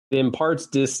imparts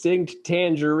distinct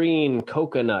tangerine,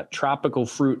 coconut, tropical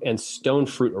fruit, and stone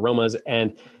fruit aromas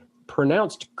and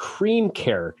pronounced cream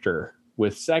character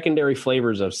with secondary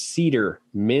flavors of cedar,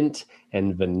 mint,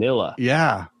 and vanilla.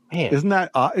 Yeah. Man. Isn't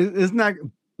that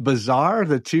bizarre,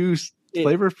 the two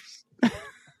flavors?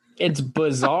 It's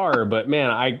bizarre, but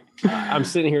man, I'm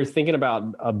sitting here thinking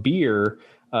about a beer,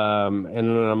 and then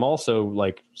I'm also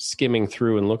like skimming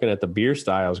through and looking at the beer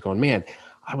styles going, man,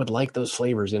 I would like those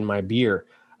flavors in my beer.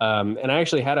 And I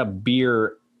actually had a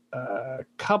beer a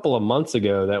couple of months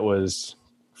ago that was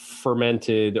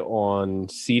fermented on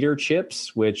cedar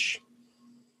chips, which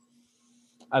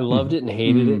I loved it and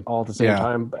hated it all at the same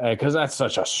time because that's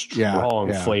such a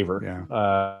strong flavor.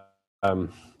 Yeah.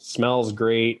 Smells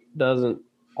great. Doesn't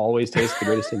always taste the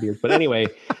greatest in beers. But anyway,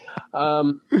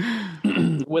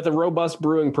 with a robust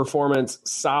brewing performance,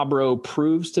 Sabro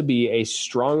proves to be a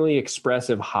strongly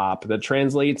expressive hop that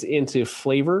translates its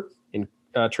flavor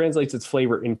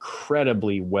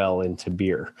incredibly well into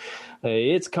beer.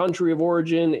 Its country of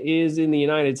origin is in the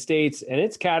United States, and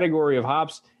its category of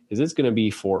hops is it's going to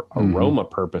be for aroma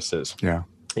purposes. Yeah.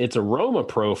 Its aroma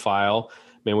profile,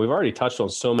 man, we've already touched on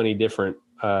so many different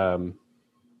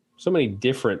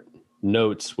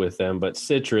notes with them, but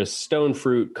citrus, stone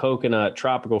fruit, coconut,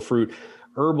 tropical fruit,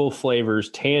 herbal flavors,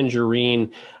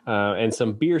 tangerine, and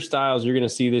some beer styles you're going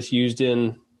to see this used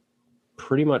in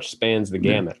pretty much spans the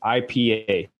gamut.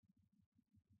 IPA,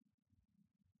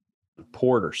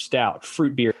 porter, stout,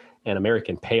 fruit beer, and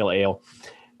American pale ale.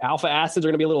 Alpha acids are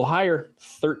going to be a little higher,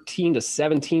 13 to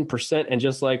 17%. And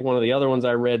just like one of the other ones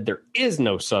I read, there is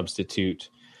no substitute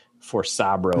for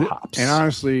Sabro hops. And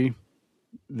honestly,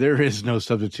 there is no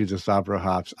substitute to Sabro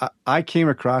hops. I came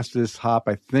across this hop,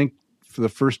 I think, for the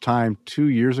first time 2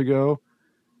 years ago.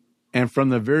 And from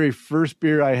the very first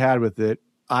beer I had with it,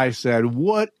 I said,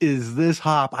 what is this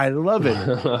hop? I love it.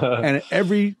 And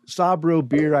every Sabro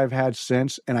beer I've had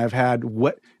since, and I've had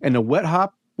the wet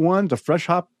hop one, the fresh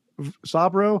hop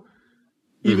Sabro,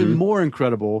 even more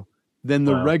incredible than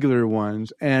the regular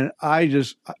ones. And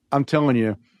I'm telling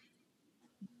you,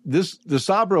 the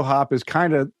Sabro hop is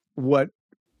kind of what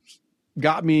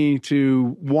got me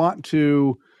to want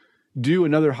to do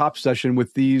another hop session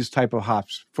with these type of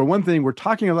hops. For one thing, we're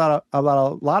talking about a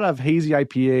lot of hazy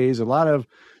IPAs, a lot of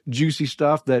juicy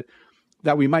stuff that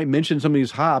we might mention some of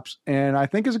these hops. And I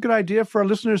think it's a good idea for our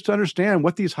listeners to understand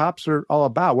what these hops are all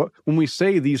about. When we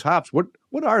say these hops, what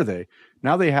are they?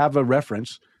 Now they have a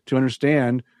reference to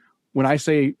understand when I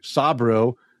say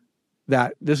Sabro,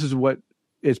 that this is what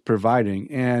it's providing.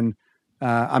 And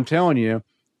I'm telling you,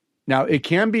 now it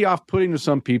can be off-putting to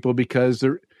some people because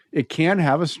it can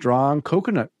have a strong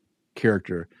coconut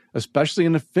character, especially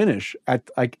in the finish.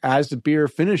 As the beer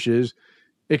finishes,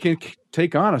 it can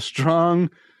take on a strong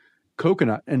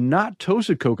coconut, and not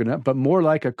toasted coconut, but more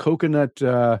like a coconut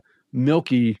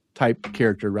milky type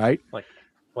character, right?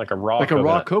 Like a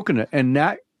raw coconut. And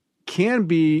that can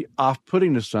be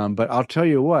off-putting to some, but I'll tell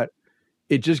you what,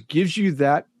 it just gives you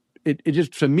that. It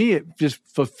just, to me, it just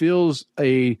fulfills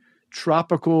a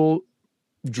tropical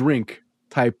drink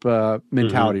type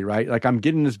mentality, right? Like I'm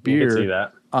getting this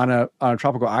beer on a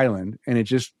tropical island, and it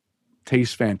just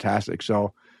tastes fantastic.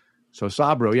 So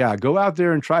Sabro, yeah, go out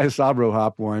there and try the Sabro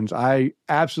hop ones. I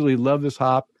absolutely love this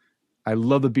hop. I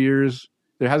love the beers.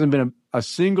 There hasn't been a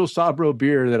single Sabro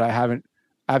beer that I haven't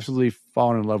absolutely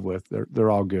fallen in love with. They're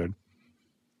all good.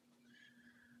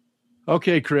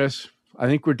 Okay, Chris, I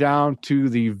think we're down to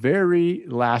the very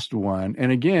last one.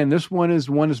 And again, this one is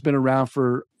one that's been around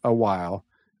for a while.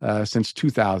 Since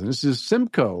 2000. This is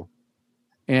Simcoe.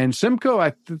 And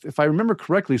Simcoe, if I remember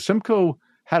correctly, Simcoe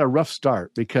had a rough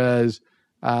start because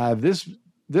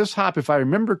this hop, if I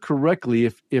remember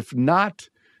correctly, if not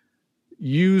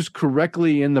used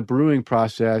correctly in the brewing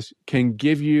process, can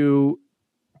give you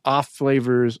off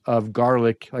flavors of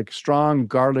garlic, like strong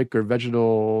garlic or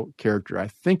vegetal character. I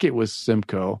think it was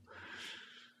Simcoe.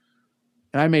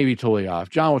 And I may be totally off.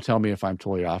 John will tell me if I'm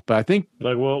totally off, but I think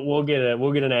we'll get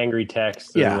an angry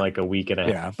text in like a week and a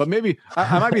half. Yeah, but maybe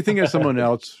I might be thinking of someone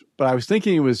else. But I was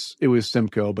thinking it was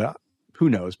Simcoe, but who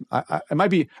knows? I might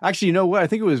be actually. You know what? I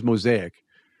think it was Mosaic.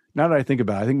 Now that I think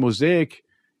about it, I think Mosaic,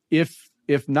 if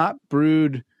not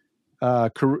brewed,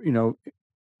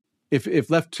 if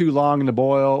left too long in the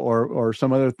boil or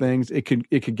some other things, it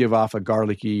could give off a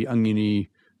garlicky, oniony,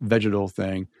 vegetal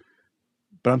thing.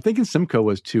 But I'm thinking Simcoe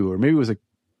was too, or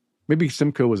maybe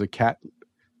Simcoe was a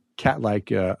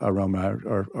cat-like aroma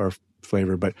or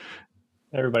flavor. But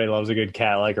everybody loves a good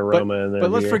cat-like aroma.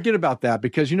 But let's forget about that,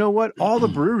 because you know what? All the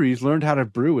breweries learned how to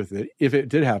brew with it if it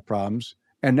did have problems,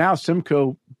 and now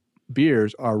Simcoe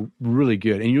beers are really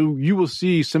good, and you will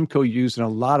see Simcoe used in a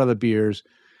lot of the beers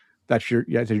that you're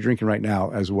drinking right now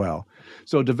as well.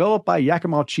 So developed by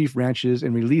Yakima Chief Ranches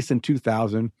and released in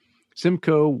 2000.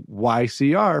 Simcoe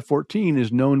YCR 14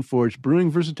 is known for its brewing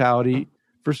versatility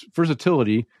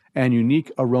and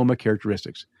unique aroma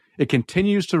characteristics. It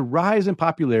continues to rise in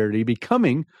popularity,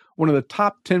 becoming one of the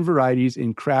top 10 varieties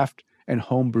in craft and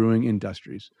home brewing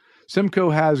industries. Simcoe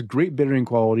has great bittering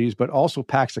qualities, but also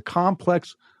packs a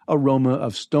complex aroma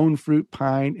of stone fruit,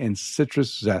 pine, and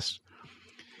citrus zest.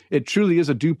 It truly is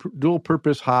a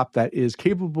dual-purpose hop that is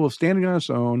capable of standing on its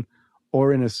own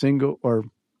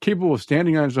capable of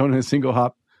standing on its own in a single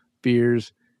hop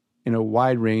beers in a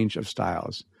wide range of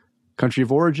styles. Country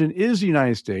of origin is the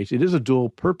United States. It is a dual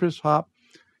purpose hop.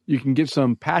 You can get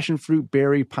some passion fruit,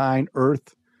 berry, pine,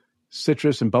 earth,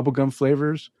 citrus, and bubblegum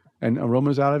flavors and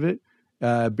aromas out of it.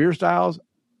 Beer styles,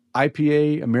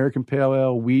 IPA, American Pale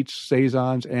Ale, wheats,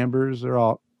 saisons, ambers, they're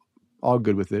all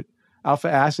good with it.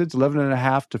 Alpha acids,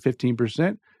 11.5 to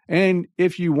 15%. And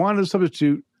if you wanted to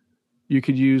substitute, you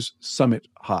could use Summit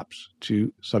hops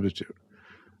to substitute.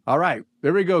 All right,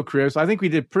 there we go, Chris. I think we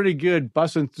did pretty good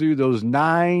busting through those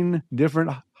 9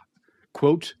 different,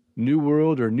 quote, New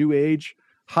World or New Age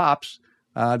hops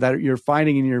that you're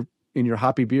finding in your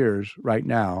hoppy beers right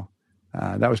now.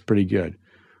 That was pretty good.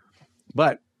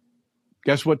 But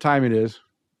guess what time it is?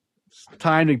 It's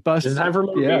time to bust. It's time for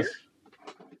more beer.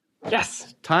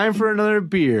 Yes. Time for another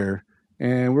beer.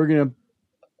 And we're going to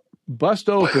bust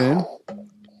open.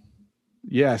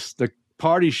 Yes, the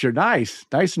party shirt. Nice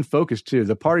and focused too.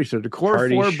 The party shirt. The Core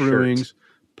 4 Brewings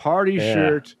party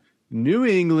shirt. New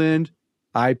England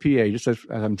IPA. Just as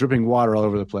I'm dripping water all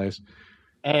over the place.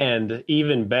 And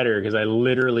even better, because I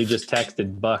literally just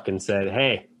texted Buck and said,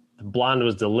 hey, the blonde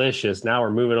was delicious. Now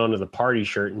we're moving on to the party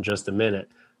shirt in just a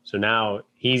minute. So now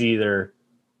he's either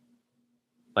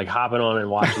like hopping on and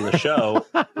watching the show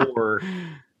or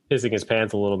pissing his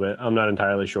pants a little bit. I'm not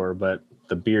entirely sure, but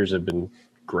the beers have been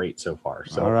great so far.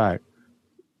 So all right.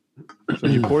 So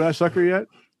you pour that sucker yet?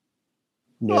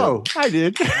 No. Oh, I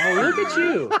did. Oh, look at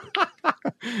you.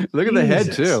 Look at the head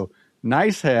Jesus. too.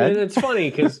 Nice head. And it's funny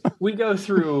because we go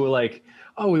through like,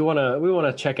 oh, we want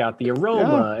to check out the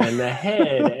aroma and the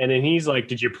head, and then he's like,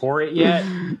 "Did you pour it yet?"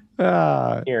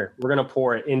 Here, we're gonna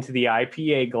pour it into the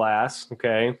IPA glass.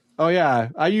 Okay. Oh yeah,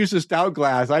 I used a stout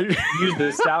glass. I Use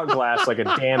the stout glass like a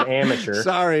damn amateur.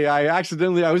 Sorry, I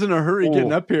was in a hurry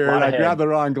getting up here and I grabbed the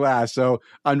wrong glass. So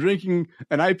I'm drinking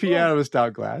an IPA out of a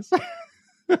stout glass.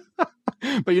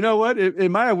 But you know what?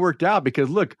 It might have worked out because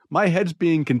look, my head's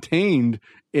being contained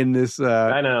in this.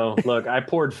 I know. Look, I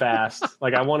poured fast.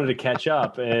 Like I wanted to catch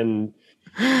up, and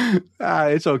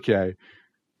it's okay.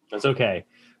 It's okay.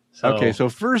 So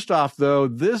first off, though,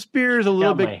 this beer is a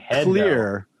little bit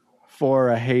clear for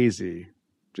a hazy.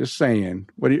 Just saying.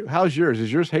 How's yours?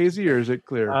 Is yours hazy or is it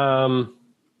clear? Oh,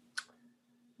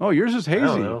 yours is hazy. I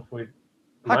don't know.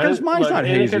 How come mine's not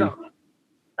hazy?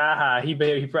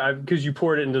 Because you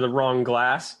poured it into the wrong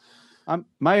glass.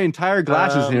 My entire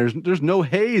glass is here. There's no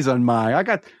haze on mine. I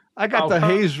got the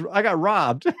haze. I got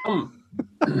robbed.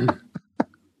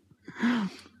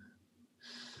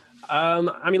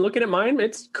 I mean, looking at mine,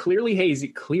 it's clearly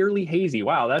hazy.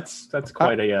 Wow, that's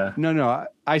quite a. No.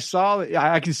 I saw.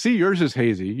 I can see yours is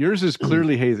hazy. Yours is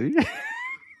clearly hazy.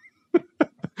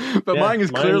 But mine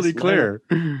is clearly clear.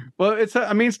 Well,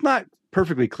 it's not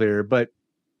perfectly clear, but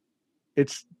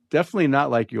it's definitely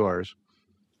not like yours.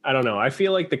 I don't know. I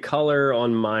feel like the color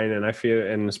on mine, and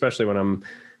especially when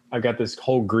I've got this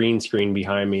whole green screen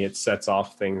behind me, it sets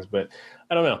off things, but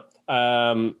I don't know.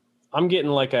 I'm getting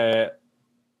like an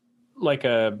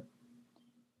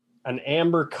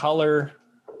amber color,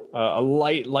 a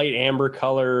light amber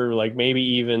color, like maybe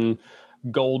even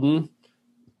golden.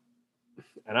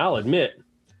 And I'll admit,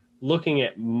 looking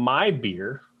at my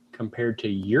beer compared to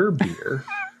your beer,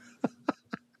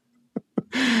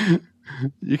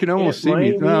 you can almost see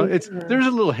me. No, there's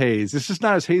a little haze. It's just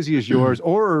not as hazy as yours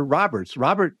or Robert's.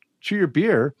 Robert, to your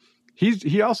beer,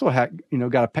 he also had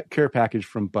got a care package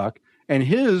from Buck, and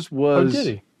his was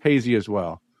hazy as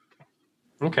well.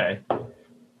 Okay,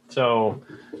 so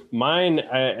mine,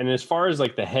 and as far as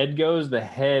like the head goes, the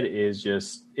head is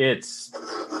it's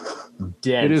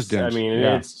dense. It is dense. I mean,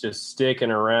 it's just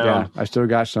sticking around. Yeah, I still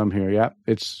got some here. Yeah,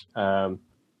 it's. I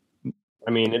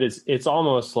mean, it's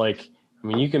almost like. I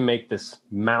mean, you can make this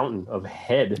mountain of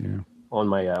head on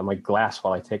my glass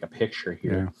while I take a picture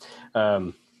here. Yeah.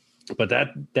 But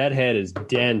that head is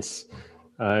dense.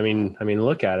 I mean,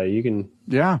 look at it. You can.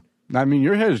 Yeah. I mean,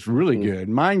 your head is really good.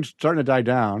 Mine's starting to die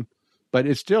down, but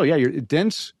it's still, you're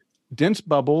dense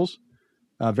bubbles,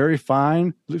 very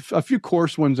fine. A few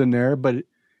coarse ones in there, but it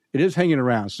is hanging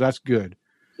around, so that's good.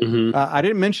 Mm-hmm. I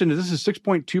didn't mention that this is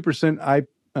 6.2%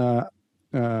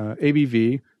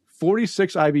 ABV.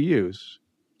 46 IBUs,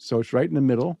 so it's right in the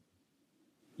middle.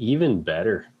 Even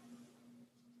better.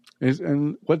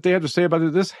 And what they have to say about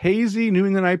it, this hazy New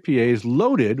England IPA is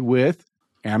loaded with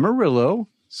Amarillo,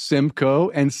 Simcoe,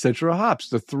 and Citra hops.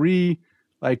 The three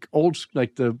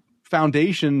the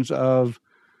foundations of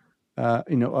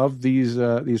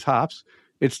these hops.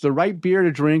 It's the right beer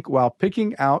to drink while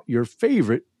picking out your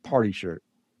favorite party shirt.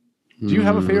 Do you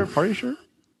have a favorite party shirt?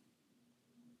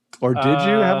 Or did you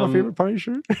have a favorite party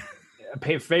shirt?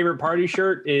 Favorite party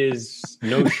shirt is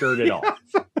no shirt at all.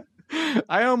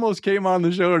 I almost came on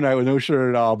the show tonight with no shirt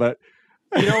at all, but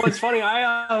you know what's funny?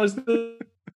 I was did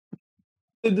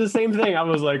the same thing. I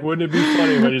was like, wouldn't it be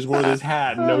funny if I just wore this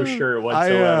hat and no shirt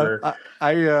whatsoever?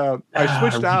 I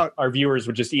switched out. Our viewers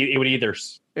would just it would either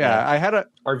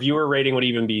our viewer rating would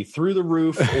even be through the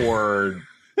roof, or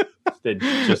I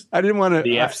didn't want to.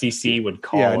 The FCC would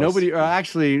call. Yeah, nobody.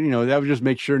 Actually, that would just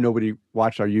make sure nobody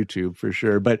watched our YouTube for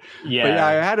sure. But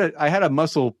I had a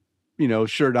muscle,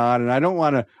 shirt on, and I don't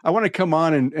want to. I want to come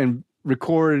on and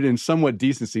record in somewhat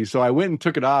decency. So I went and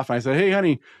took it off. And I said, "Hey,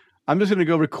 honey, I'm just going to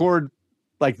go record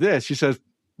like this." She says,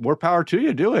 "More power to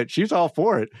you. Do it." She's all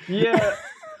for it. Yeah.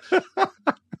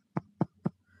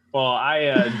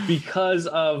 Well, because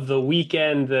of the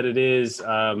weekend that it is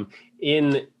at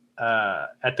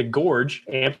the Gorge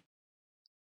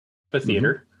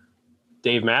Amphitheater,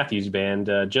 Dave Matthews Band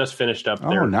just finished up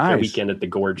their weekend at the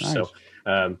Gorge. Nice. So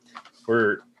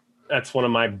that's one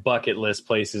of my bucket list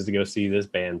places to go see this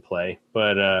band play.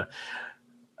 But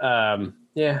that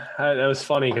was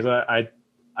funny because I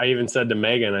even said to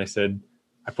Megan, I said,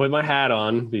 I put my hat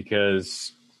on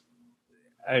because,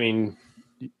 I mean,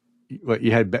 what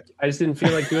you had? I just didn't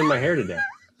feel like doing my hair today.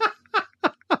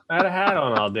 I had a hat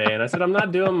on all day, and I said I'm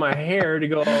not doing my hair to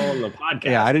go on the podcast.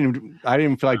 Yeah, I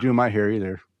didn't feel like doing my hair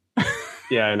either.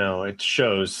 Yeah, I know. It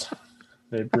shows.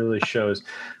 It really shows.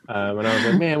 And I was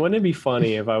like, man, wouldn't it be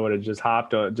funny if I would have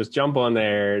just jump on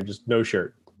there, just no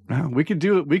shirt. We could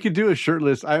do a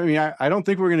shirtless. I mean, I don't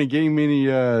think we're going to gain many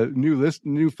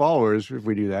new followers if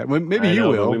we do that. Maybe you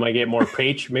will. We might get more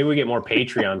maybe we get more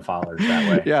Patreon followers that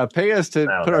way. Yeah, pay us to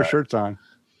put our shirts on.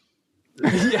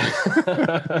 Yeah.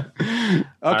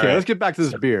 Okay, let's get back to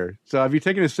this beer. So, have you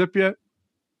taken a sip yet?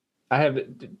 I have.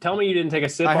 Tell me you didn't take a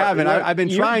sip. I haven't. I've been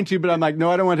trying to, but I'm like,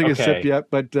 no, I don't want to take a sip yet.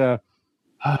 But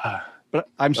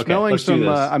I'm smelling some.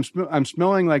 I'm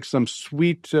smelling like some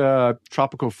sweet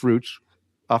tropical fruits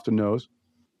off the nose.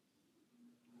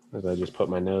 As I just put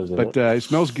my nose in it. But it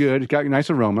smells good. It's got a nice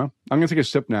aroma. I'm going to take a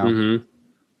sip now.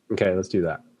 Mm-hmm. Okay, let's do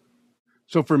that.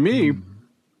 So for me,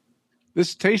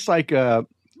 this tastes like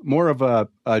more of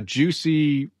a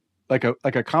juicy, like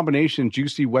a combination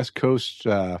juicy West Coast.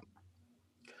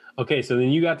 Okay, so then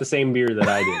you got the same beer that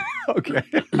I did. Okay.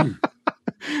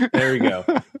 There we go.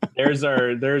 There's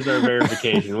our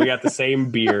verification. We got the same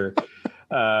beer.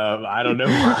 I don't know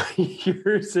why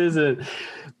yours isn't,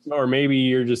 or maybe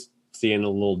you're just seeing it a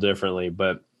little differently.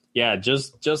 But yeah,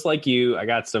 just like you, I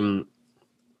got some.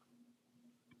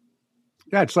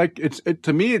 Yeah, it's like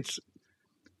to me.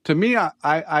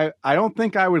 I don't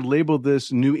think I would label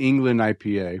this New England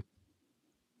IPA.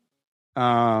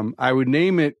 I would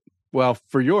name it, well,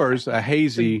 for yours, a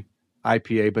hazy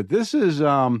IPA, but this is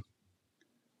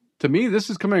to me, this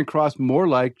is coming across more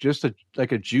like just a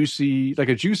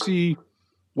juicy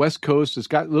West Coast. It's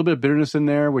got a little bit of bitterness in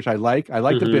there, which I like. I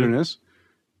like the bitterness,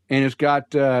 and it's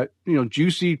got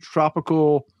juicy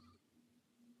tropical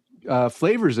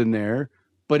flavors in there,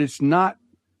 but it's not.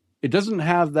 It doesn't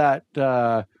have that.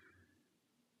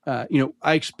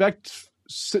 I expect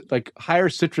like higher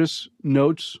citrus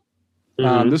notes.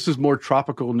 This is more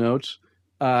tropical notes.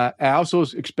 I also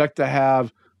expect to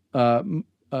have a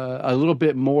little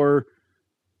bit more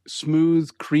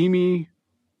smooth, creamy,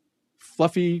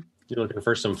 fluffy. You're looking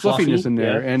for some fluffiness in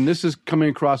there, and this is coming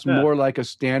across more like a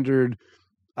standard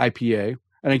IPA.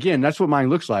 And again, that's what mine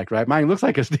looks like, right? Mine looks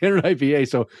like a standard IPA.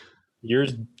 So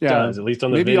yours does, at least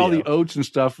on the maybe video. All the oats and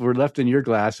stuff were left in your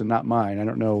glass and not mine. I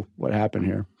don't know what happened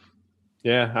here.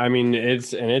 Yeah, I mean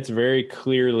it's very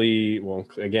clearly. Well,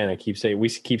 again, we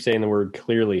keep saying the word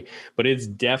clearly, but it's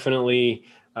definitely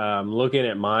looking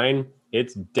at mine.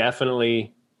 It's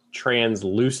definitely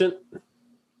translucent.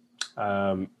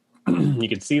 You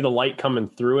can see the light coming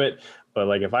through it, but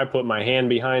like if I put my hand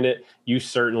behind it, you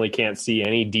certainly can't see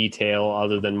any detail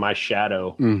other than my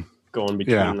shadow going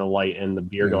between the light and the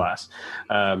beer glass.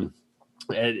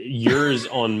 Yours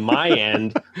on my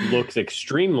end looks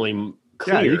extremely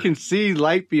clear. Yeah, you can see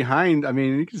light behind. I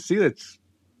mean, you can see that's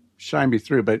shining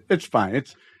through, but it's fine.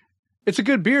 It's a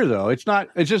good beer though. It's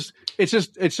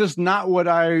just not what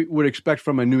I would expect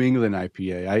from a New England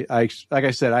IPA. I like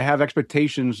I said, I have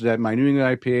expectations that my New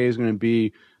England IPA is going to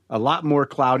be a lot more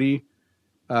cloudy,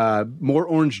 more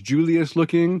Orange Julius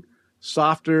looking,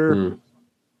 softer,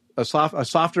 a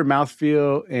softer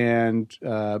mouthfeel, and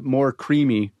more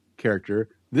creamy character.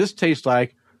 This tastes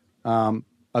like a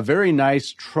very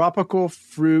nice tropical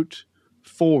fruit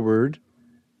forward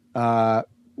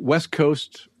West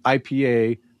Coast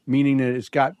IPA, meaning that it's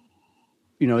got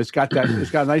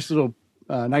a nice little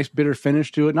nice bitter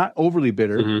finish to it. Not overly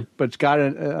bitter, but it's got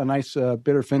a nice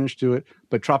bitter finish to it,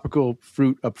 but tropical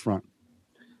fruit up front.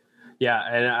 Yeah,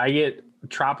 and I get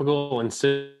tropical and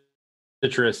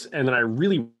citrus, and then I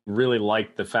really, really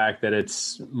like the fact that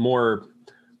it's more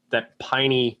that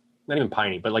piney, not even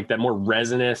piney, but like that more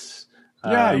resinous.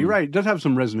 Yeah, you're right. It does have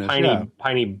some resinous.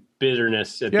 Piney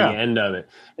bitterness at the end of it.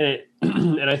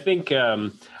 And I think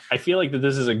I feel like that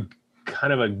this is a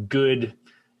kind of a good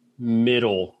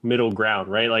middle ground,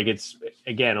 right? Like it's,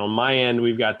 again, on my end,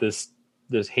 we've got this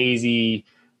hazy,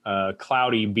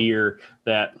 cloudy beer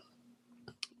that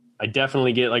I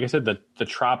definitely get, like I said, the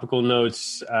tropical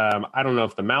notes. I don't know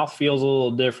if the mouth feels a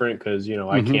little different because,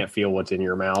 I can't feel what's in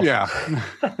your mouth. Yeah.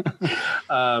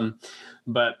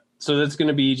 But so that's going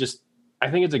to be just, I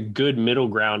think it's a good middle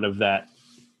ground of that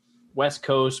West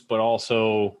Coast, but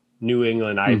also New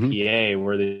England IPA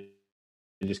where they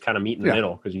just kind of meet in the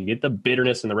middle, because you get the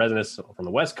bitterness and the resinous from the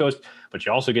West Coast, but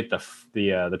you also get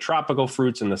the tropical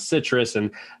fruits and the citrus. And,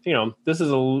 this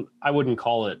is I wouldn't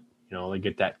call it, they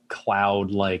get that cloud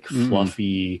like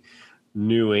fluffy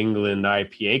New England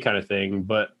IPA kind of thing,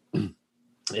 but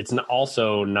it's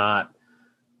also not,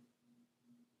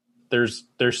 there's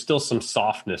still some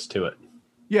softness to it.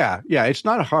 Yeah. It's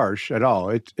not harsh at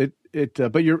all.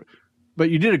 But But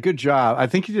you did a good job. I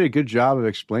think you did a good job of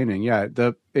explaining. Yeah,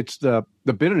 it's the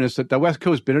bitterness, that the West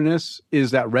Coast bitterness is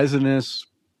that resinous,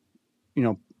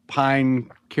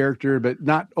 pine character, but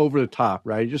not over the top,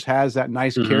 right? It just has that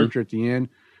nice character at the end,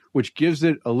 which gives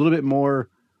it a little bit more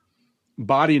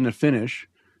body in the finish.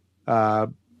 But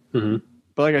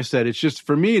like I said, it's just,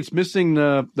 for me, it's missing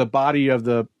the body of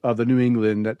the New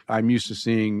England that I'm used to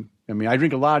seeing. I mean, I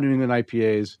drink a lot of New England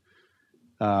IPAs,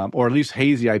 or at least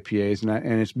hazy IPAs,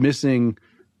 and it's missing,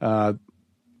 that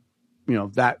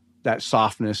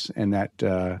softness and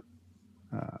that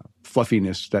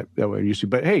fluffiness that we're used to.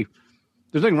 But hey,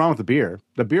 there's nothing wrong with the beer.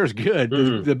 The beer is good.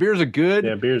 The beer is a good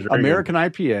American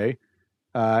IPA,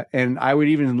 and I would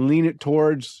even lean it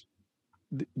towards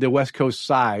the West Coast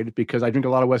side because I drink a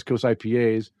lot of West Coast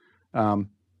IPAs.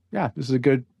 This is a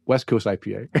good West Coast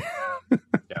IPA.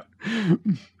 Yeah.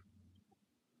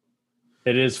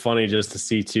 It is funny just to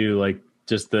see too, like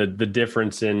just the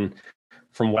difference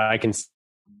from what I can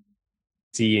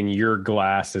see in your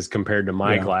glass as compared to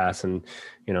my glass. And,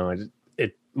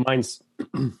 mine's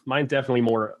definitely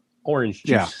more orange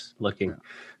juice looking.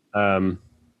 And,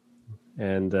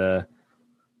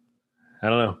 I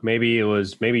don't know, maybe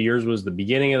yours was the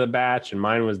beginning of the batch and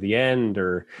mine was the end,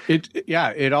 or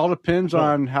it all depends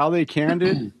on how they canned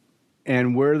it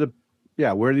and where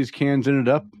these cans ended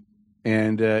up.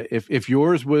 And if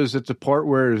yours was at the part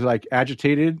where it was like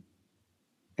agitated,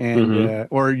 and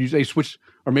maybe they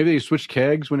switched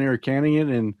kegs when they were canning it,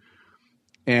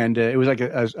 and it was like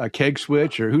a keg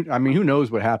switch, or who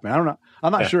knows what happened? I don't know.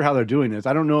 I'm not sure how they're doing this.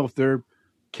 I don't know if they're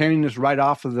canning this right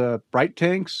off of the bright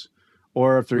tanks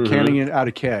or if they're canning it out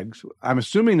of kegs. I'm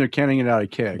assuming they're canning it out of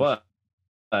kegs. But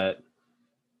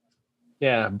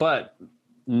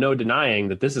no denying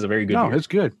that this is a very good beer. No, it's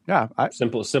good. Yeah.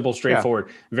 Simple,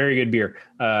 straightforward, very good beer.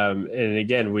 And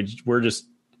again,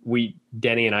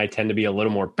 Denny and I tend to be a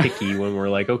little more picky when we're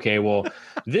like, okay, well,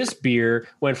 this beer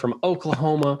went from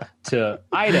Oklahoma to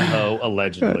Idaho,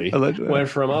 allegedly. Went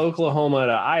from Oklahoma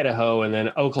to Idaho and then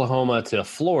Oklahoma to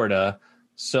Florida.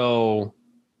 So,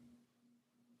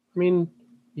 I mean,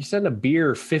 you send a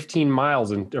beer 15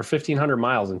 miles or 1,500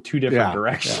 miles in two different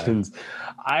directions.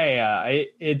 Yeah.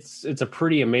 It's a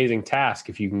pretty amazing task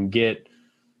if you can get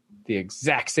the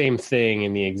exact same thing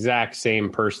in the exact same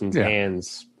person's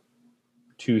hands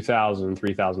 2,000,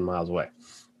 3,000 miles away.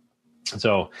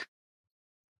 So,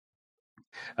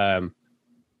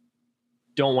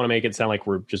 don't want to make it sound like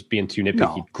we're just being too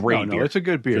nitpicky. No, great beer. It's a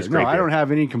good beer. No, I don't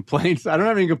have any complaints. I don't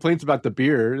have any complaints about the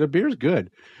beer. The beer's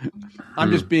good.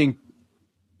 I'm just being,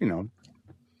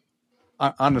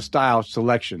 on the style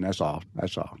selection. That's all.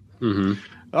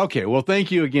 Okay. Well,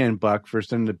 thank you again, Buck, for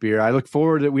sending the beer. I look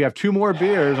forward that we have two more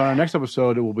beers on our next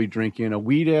episode that we'll be drinking, a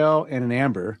wheat ale and an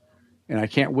amber. And I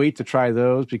can't wait to try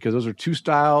those because those are two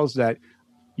styles that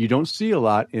you don't see a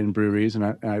lot in breweries. And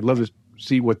I'd love to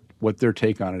see what their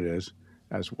take on it is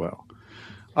as well.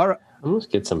 All right.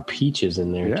 Almost get some peaches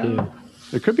in there too.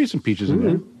 There could be some peaches in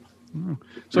there.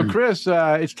 So, Chris,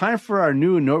 it's time for our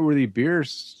new noteworthy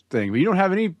beers thing. But you don't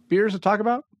have any beers to talk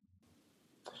about?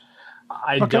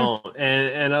 I don't,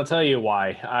 and I'll tell you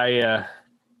why.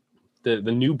 The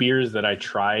new beers that I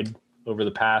tried over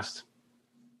the past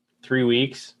 3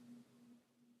 weeks,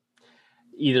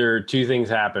 either two things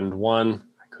happened. One,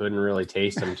 I couldn't really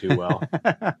taste them too well,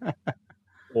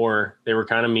 or they were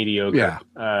kind of mediocre. Yeah.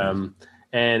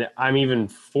 And I'm even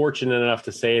fortunate enough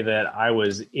to say that I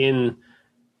was in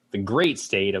the great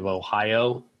state of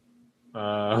Ohio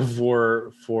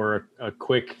for a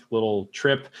quick little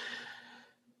trip.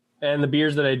 And the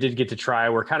beers that I did get to try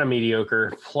were kind of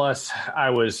mediocre. Plus,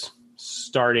 I was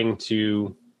starting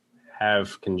to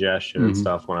have congestion and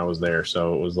stuff when I was there.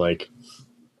 So it was like,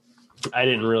 I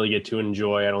didn't really get to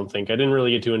enjoy, I didn't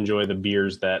really get to enjoy the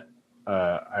beers that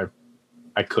I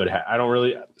could have.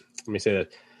 Let me say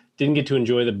that. Didn't get to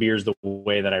enjoy the beers the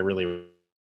way that I really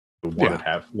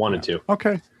wanted to.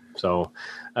 Okay. So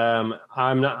I'm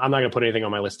not going to put anything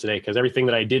on my list today because everything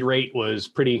that I did rate was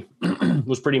pretty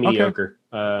mediocre.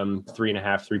 3.5,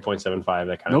 3.75,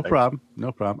 that kind of thing.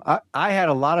 No problem. I had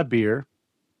a lot of beer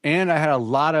and I had a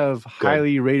lot of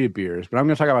highly rated beers, but I'm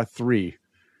going to talk about three.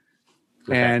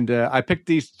 Okay. And I picked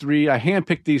these three. I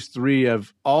handpicked these three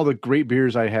of all the great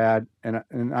beers I had, and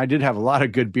I did have a lot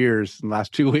of good beers in the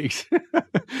last 2 weeks.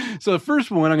 So the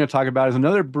first one I'm going to talk about is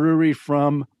another brewery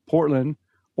from Portland,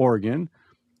 Oregon,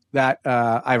 that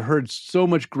I've heard so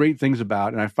much great things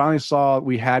about, and I finally saw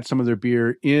we had some of their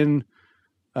beer in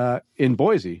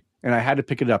Boise, and I had to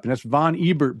pick it up. And that's Von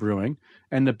Ebert Brewing,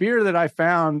 and the beer that I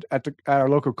found at our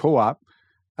local co-op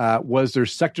was their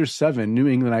Sector 7 New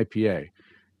England IPA.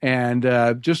 And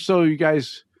just so you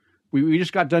guys, we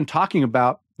just got done talking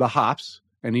about the hops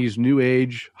and these new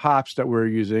age hops that we're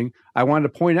using, I wanted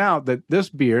to point out that this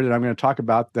beer that I'm going to talk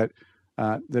about that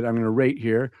I'm going to rate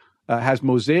here has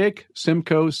Mosaic,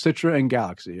 Simcoe, Citra, and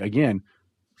Galaxy. Again,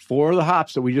 4 of the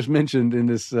hops that we just mentioned in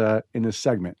this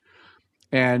segment.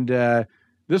 And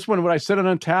this one, what I said on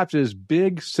Untapped is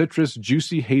Big Citrus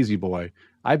Juicy Hazy Boy.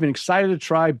 I've been excited to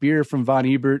try beer from Von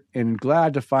Ebert and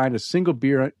glad to find a single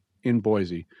beer in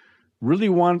Boise. Really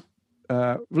want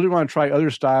to try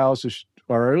other styles,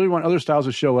 I really want other styles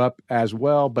to show up as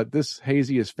well, but this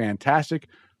hazy is fantastic.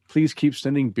 Please keep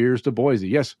sending beers to Boise.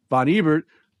 Yes, Von Ebert,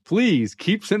 please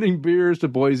keep sending beers to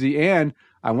Boise. And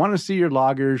I want to see your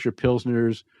lagers, your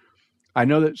pilsners. I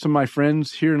know that some of my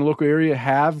friends here in the local area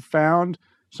have found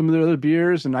some of their other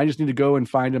beers, and I just need to go and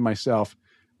find them myself.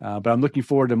 But I'm looking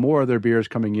forward to more of their beers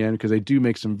coming in because they do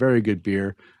make some very good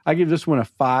beer. I give this one a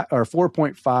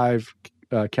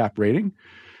 4.5 cap rating.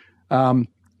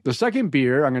 The second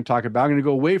beer I'm going to talk about, I'm going to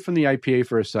go away from the IPA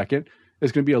for a second.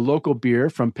 It's going to be a local beer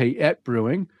from Payette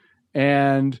Brewing.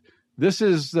 And this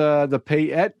is the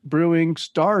Payette Brewing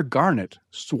Star Garnet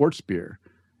Schwarzbier.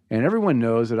 And everyone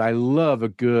knows that I love a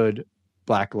good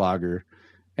black lager.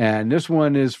 And this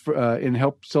one is in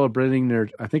help celebrating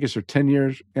I think it's their 10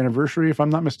 years anniversary, if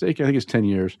I'm not mistaken. I think it's 10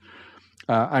 years.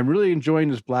 I'm really enjoying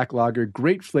this black lager.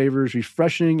 Great flavors,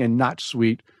 refreshing and not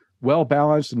sweet, well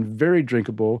balanced and very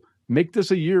drinkable. Make this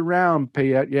a year round,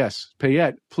 Payette. Yes,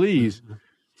 Payette, please.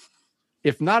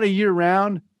 If not a year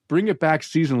round, bring it back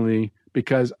seasonally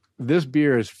because this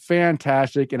beer is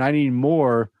fantastic and I need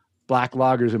more black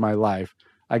lagers in my life.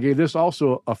 I gave this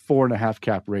also a 4.5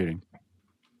 cap rating.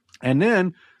 And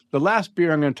then the last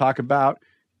beer I'm going to talk about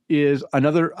is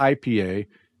another IPA.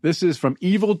 This is from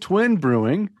Evil Twin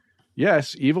Brewing.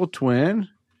 Yes, Evil Twin.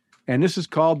 And this is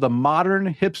called the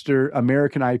Modern Hipster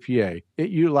American IPA. It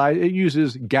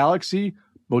uses Galaxy,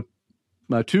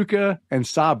 Matuka, and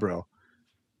Sabro.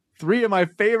 3 of my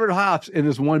favorite hops in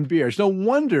this one beer. It's no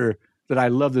wonder that I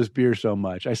love this beer so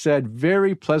much. I said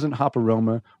very pleasant hop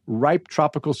aroma, ripe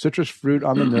tropical citrus fruit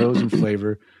on the nose and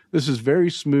flavor. This is very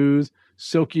smooth,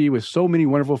 silky with so many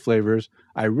wonderful flavors.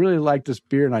 I really like this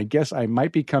beer, and I guess I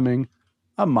might be becoming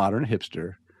a modern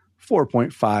hipster.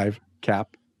 4.5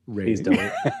 cap rating. Please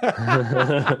don't.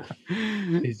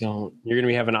 Please don't. You're going to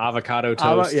be having avocado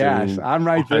toast. Yes, I'm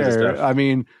right there. I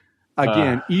mean,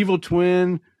 again, Evil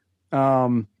Twin,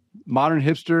 modern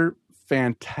hipster,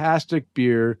 fantastic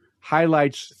beer.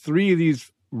 Highlights 3 of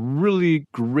these really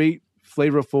great,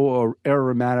 flavorful or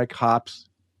aromatic hops.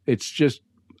 It's just,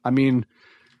 I mean,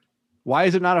 why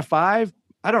is it not a 5?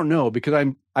 I don't know,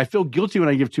 because I feel guilty when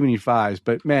I give too many 5s,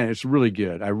 but man, it's really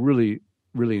good. I really,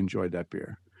 really enjoyed that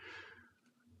beer.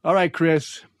 All right,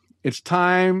 Chris, it's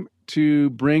time to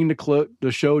bring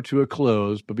the show to a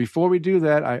close. But before we do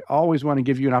that, I always want to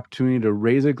give you an opportunity to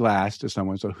raise a glass to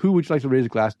someone. So who would you like to raise a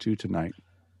glass to tonight?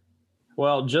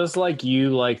 Well, just like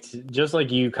you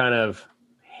kind of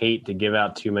hate to give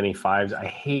out too many 5s, I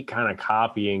hate kind of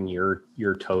copying your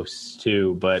toasts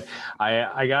too. But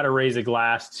I got to raise a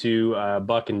glass to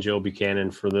Buck and Joe Buchanan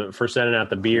for sending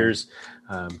out the beers,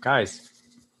 guys.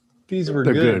 These were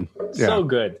good. Yeah. So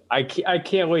good. I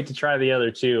can't wait to try the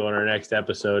other 2 on our next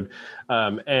episode.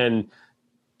 And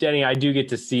Denny, I do get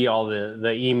to see all the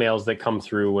emails that come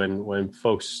through when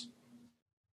folks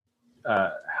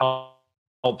help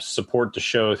support the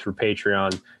show through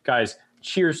Patreon. Guys,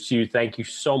 cheers to you. Thank you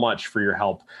so much for your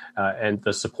help and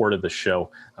the support of the show.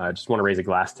 I just want to raise a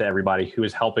glass to everybody who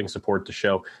is helping support the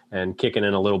show and kicking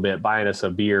in a little bit, buying us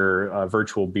a beer, a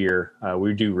virtual beer.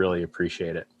 We do really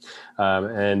appreciate it.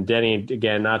 And Denny,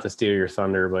 again, not to steal your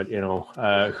thunder, but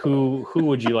who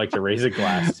would you like to raise a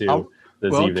glass to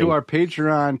this evening? To our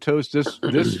Patreon toast,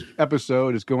 this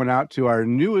episode is going out to our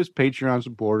newest Patreon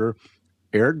supporter,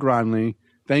 Eric Gronley.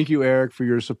 Thank you, Eric, for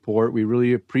your support. We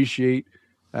really appreciate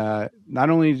not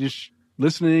only just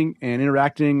listening and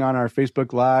interacting on our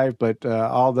Facebook Live, but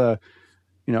all the,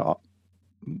 and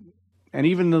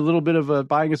even the little bit of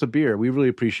buying us a beer. We really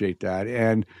appreciate that.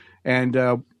 And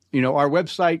our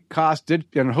website cost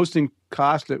and hosting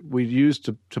cost that we used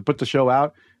to put the show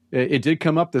out, it did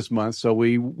come up this month. So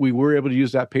we were able to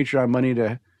use that Patreon money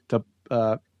to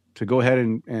go ahead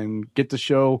and get the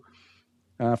show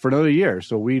for another year.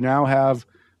 So we now have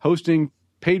hosting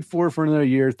paid for another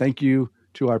year. Thank you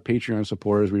to our Patreon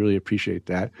supporters. We really appreciate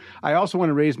that. I also want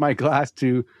to raise my glass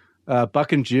to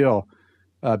Buck and Jill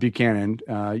Buchanan.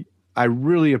 I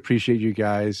really appreciate you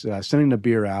guys sending the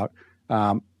beer out.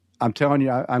 I'm telling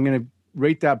you, I'm going to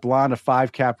rate that blonde a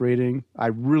 5 cap rating. I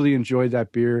really enjoyed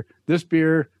that beer. This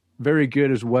beer, very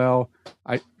good as well.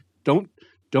 I don't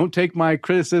take my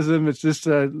criticism. It's just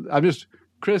I'm just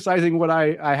criticizing what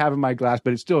I have in my glass,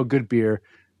 but it's still a good beer.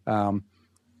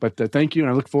 But thank you,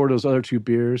 and I look forward to those other 2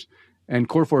 beers. And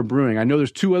Core 4 Brewing, I know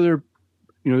there's 2 other,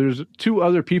 there's 2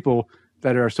 other people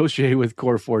that are associated with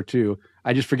Core 4 too.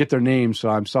 I just forget their names, so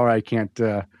I'm sorry I can't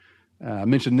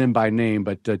mention them by name.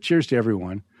 But cheers to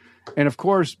everyone. And of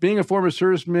course, being a former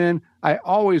serviceman, I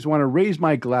always want to raise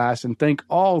my glass and thank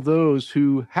all those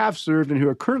who have served and who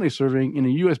are currently serving in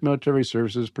the U.S. military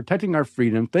services, protecting our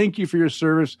freedom. Thank you for your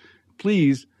service.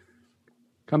 Please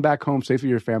come back home safely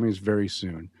to your families very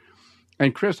soon.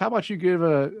 And Chris, how about you give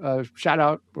a shout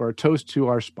out or a toast to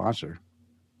our sponsor?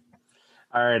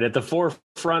 All right. At the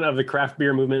forefront of the craft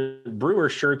beer movement, Brewer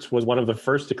Shirts was one of the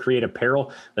first to create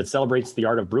apparel that celebrates the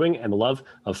art of brewing and the love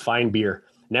of fine beer.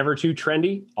 Never too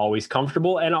trendy, always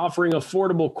comfortable, and offering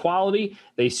affordable quality,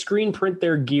 they screen print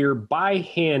their gear by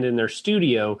hand in their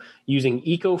studio using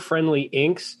eco-friendly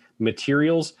inks,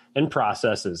 materials, and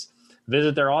processes.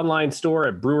 Visit their online store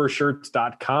at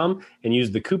brewershirts.com and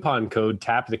use the coupon code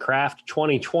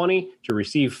TAPTheCraft2020 to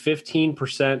receive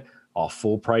 15% off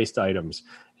full-priced items.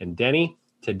 And Denny,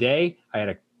 today I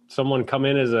had someone come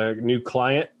in as a new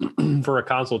client for a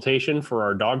consultation for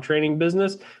our dog training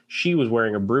business. She was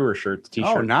wearing a Brewer Shirts t-shirt.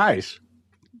 Oh, nice.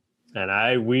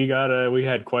 And we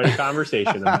had quite a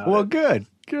conversation about well, it.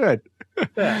 Good.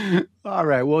 Yeah. All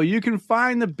right. Well, you can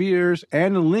find the beers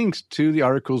and the links to the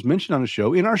articles mentioned on the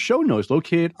show in our show notes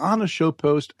located on the show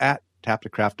post at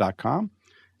tapthecraft.com. And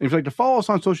if you'd like to follow us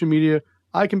on social media,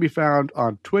 I can be found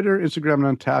on Twitter, Instagram,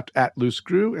 and Untappd at Loose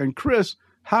Screw. And Chris,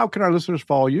 how can our listeners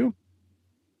follow you?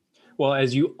 Well,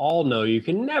 as you all know, you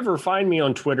can never find me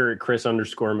on Twitter at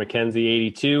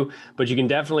Chris_McKenzie82, but you can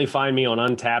definitely find me on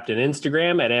Untappd and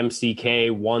Instagram at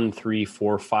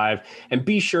MCK1345. And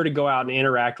be sure to go out and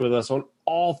interact with us on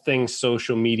all things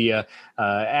social media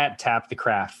at Tap the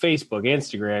Craft, Facebook,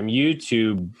 Instagram,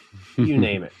 YouTube, you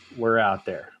name it. We're out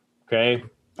there. Okay.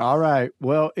 All right.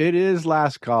 Well, it is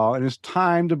last call, and it's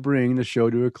time to bring the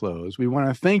show to a close. We want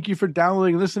to thank you for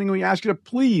downloading and listening. We ask you to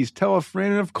please tell a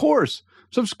friend, and of course,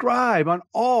 subscribe on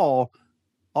all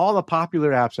the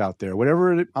popular apps out there.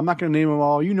 Whatever, I'm not going to name them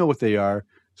all. You know what they are.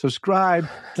 Subscribe,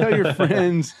 tell your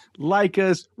friends, like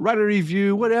us, write a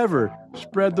review, whatever.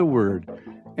 Spread the word.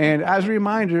 And as a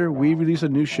reminder, we release a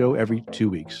new show every 2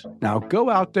 weeks. Now go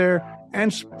out there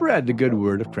and spread the good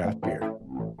word of craft beer.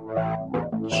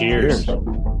 Cheers.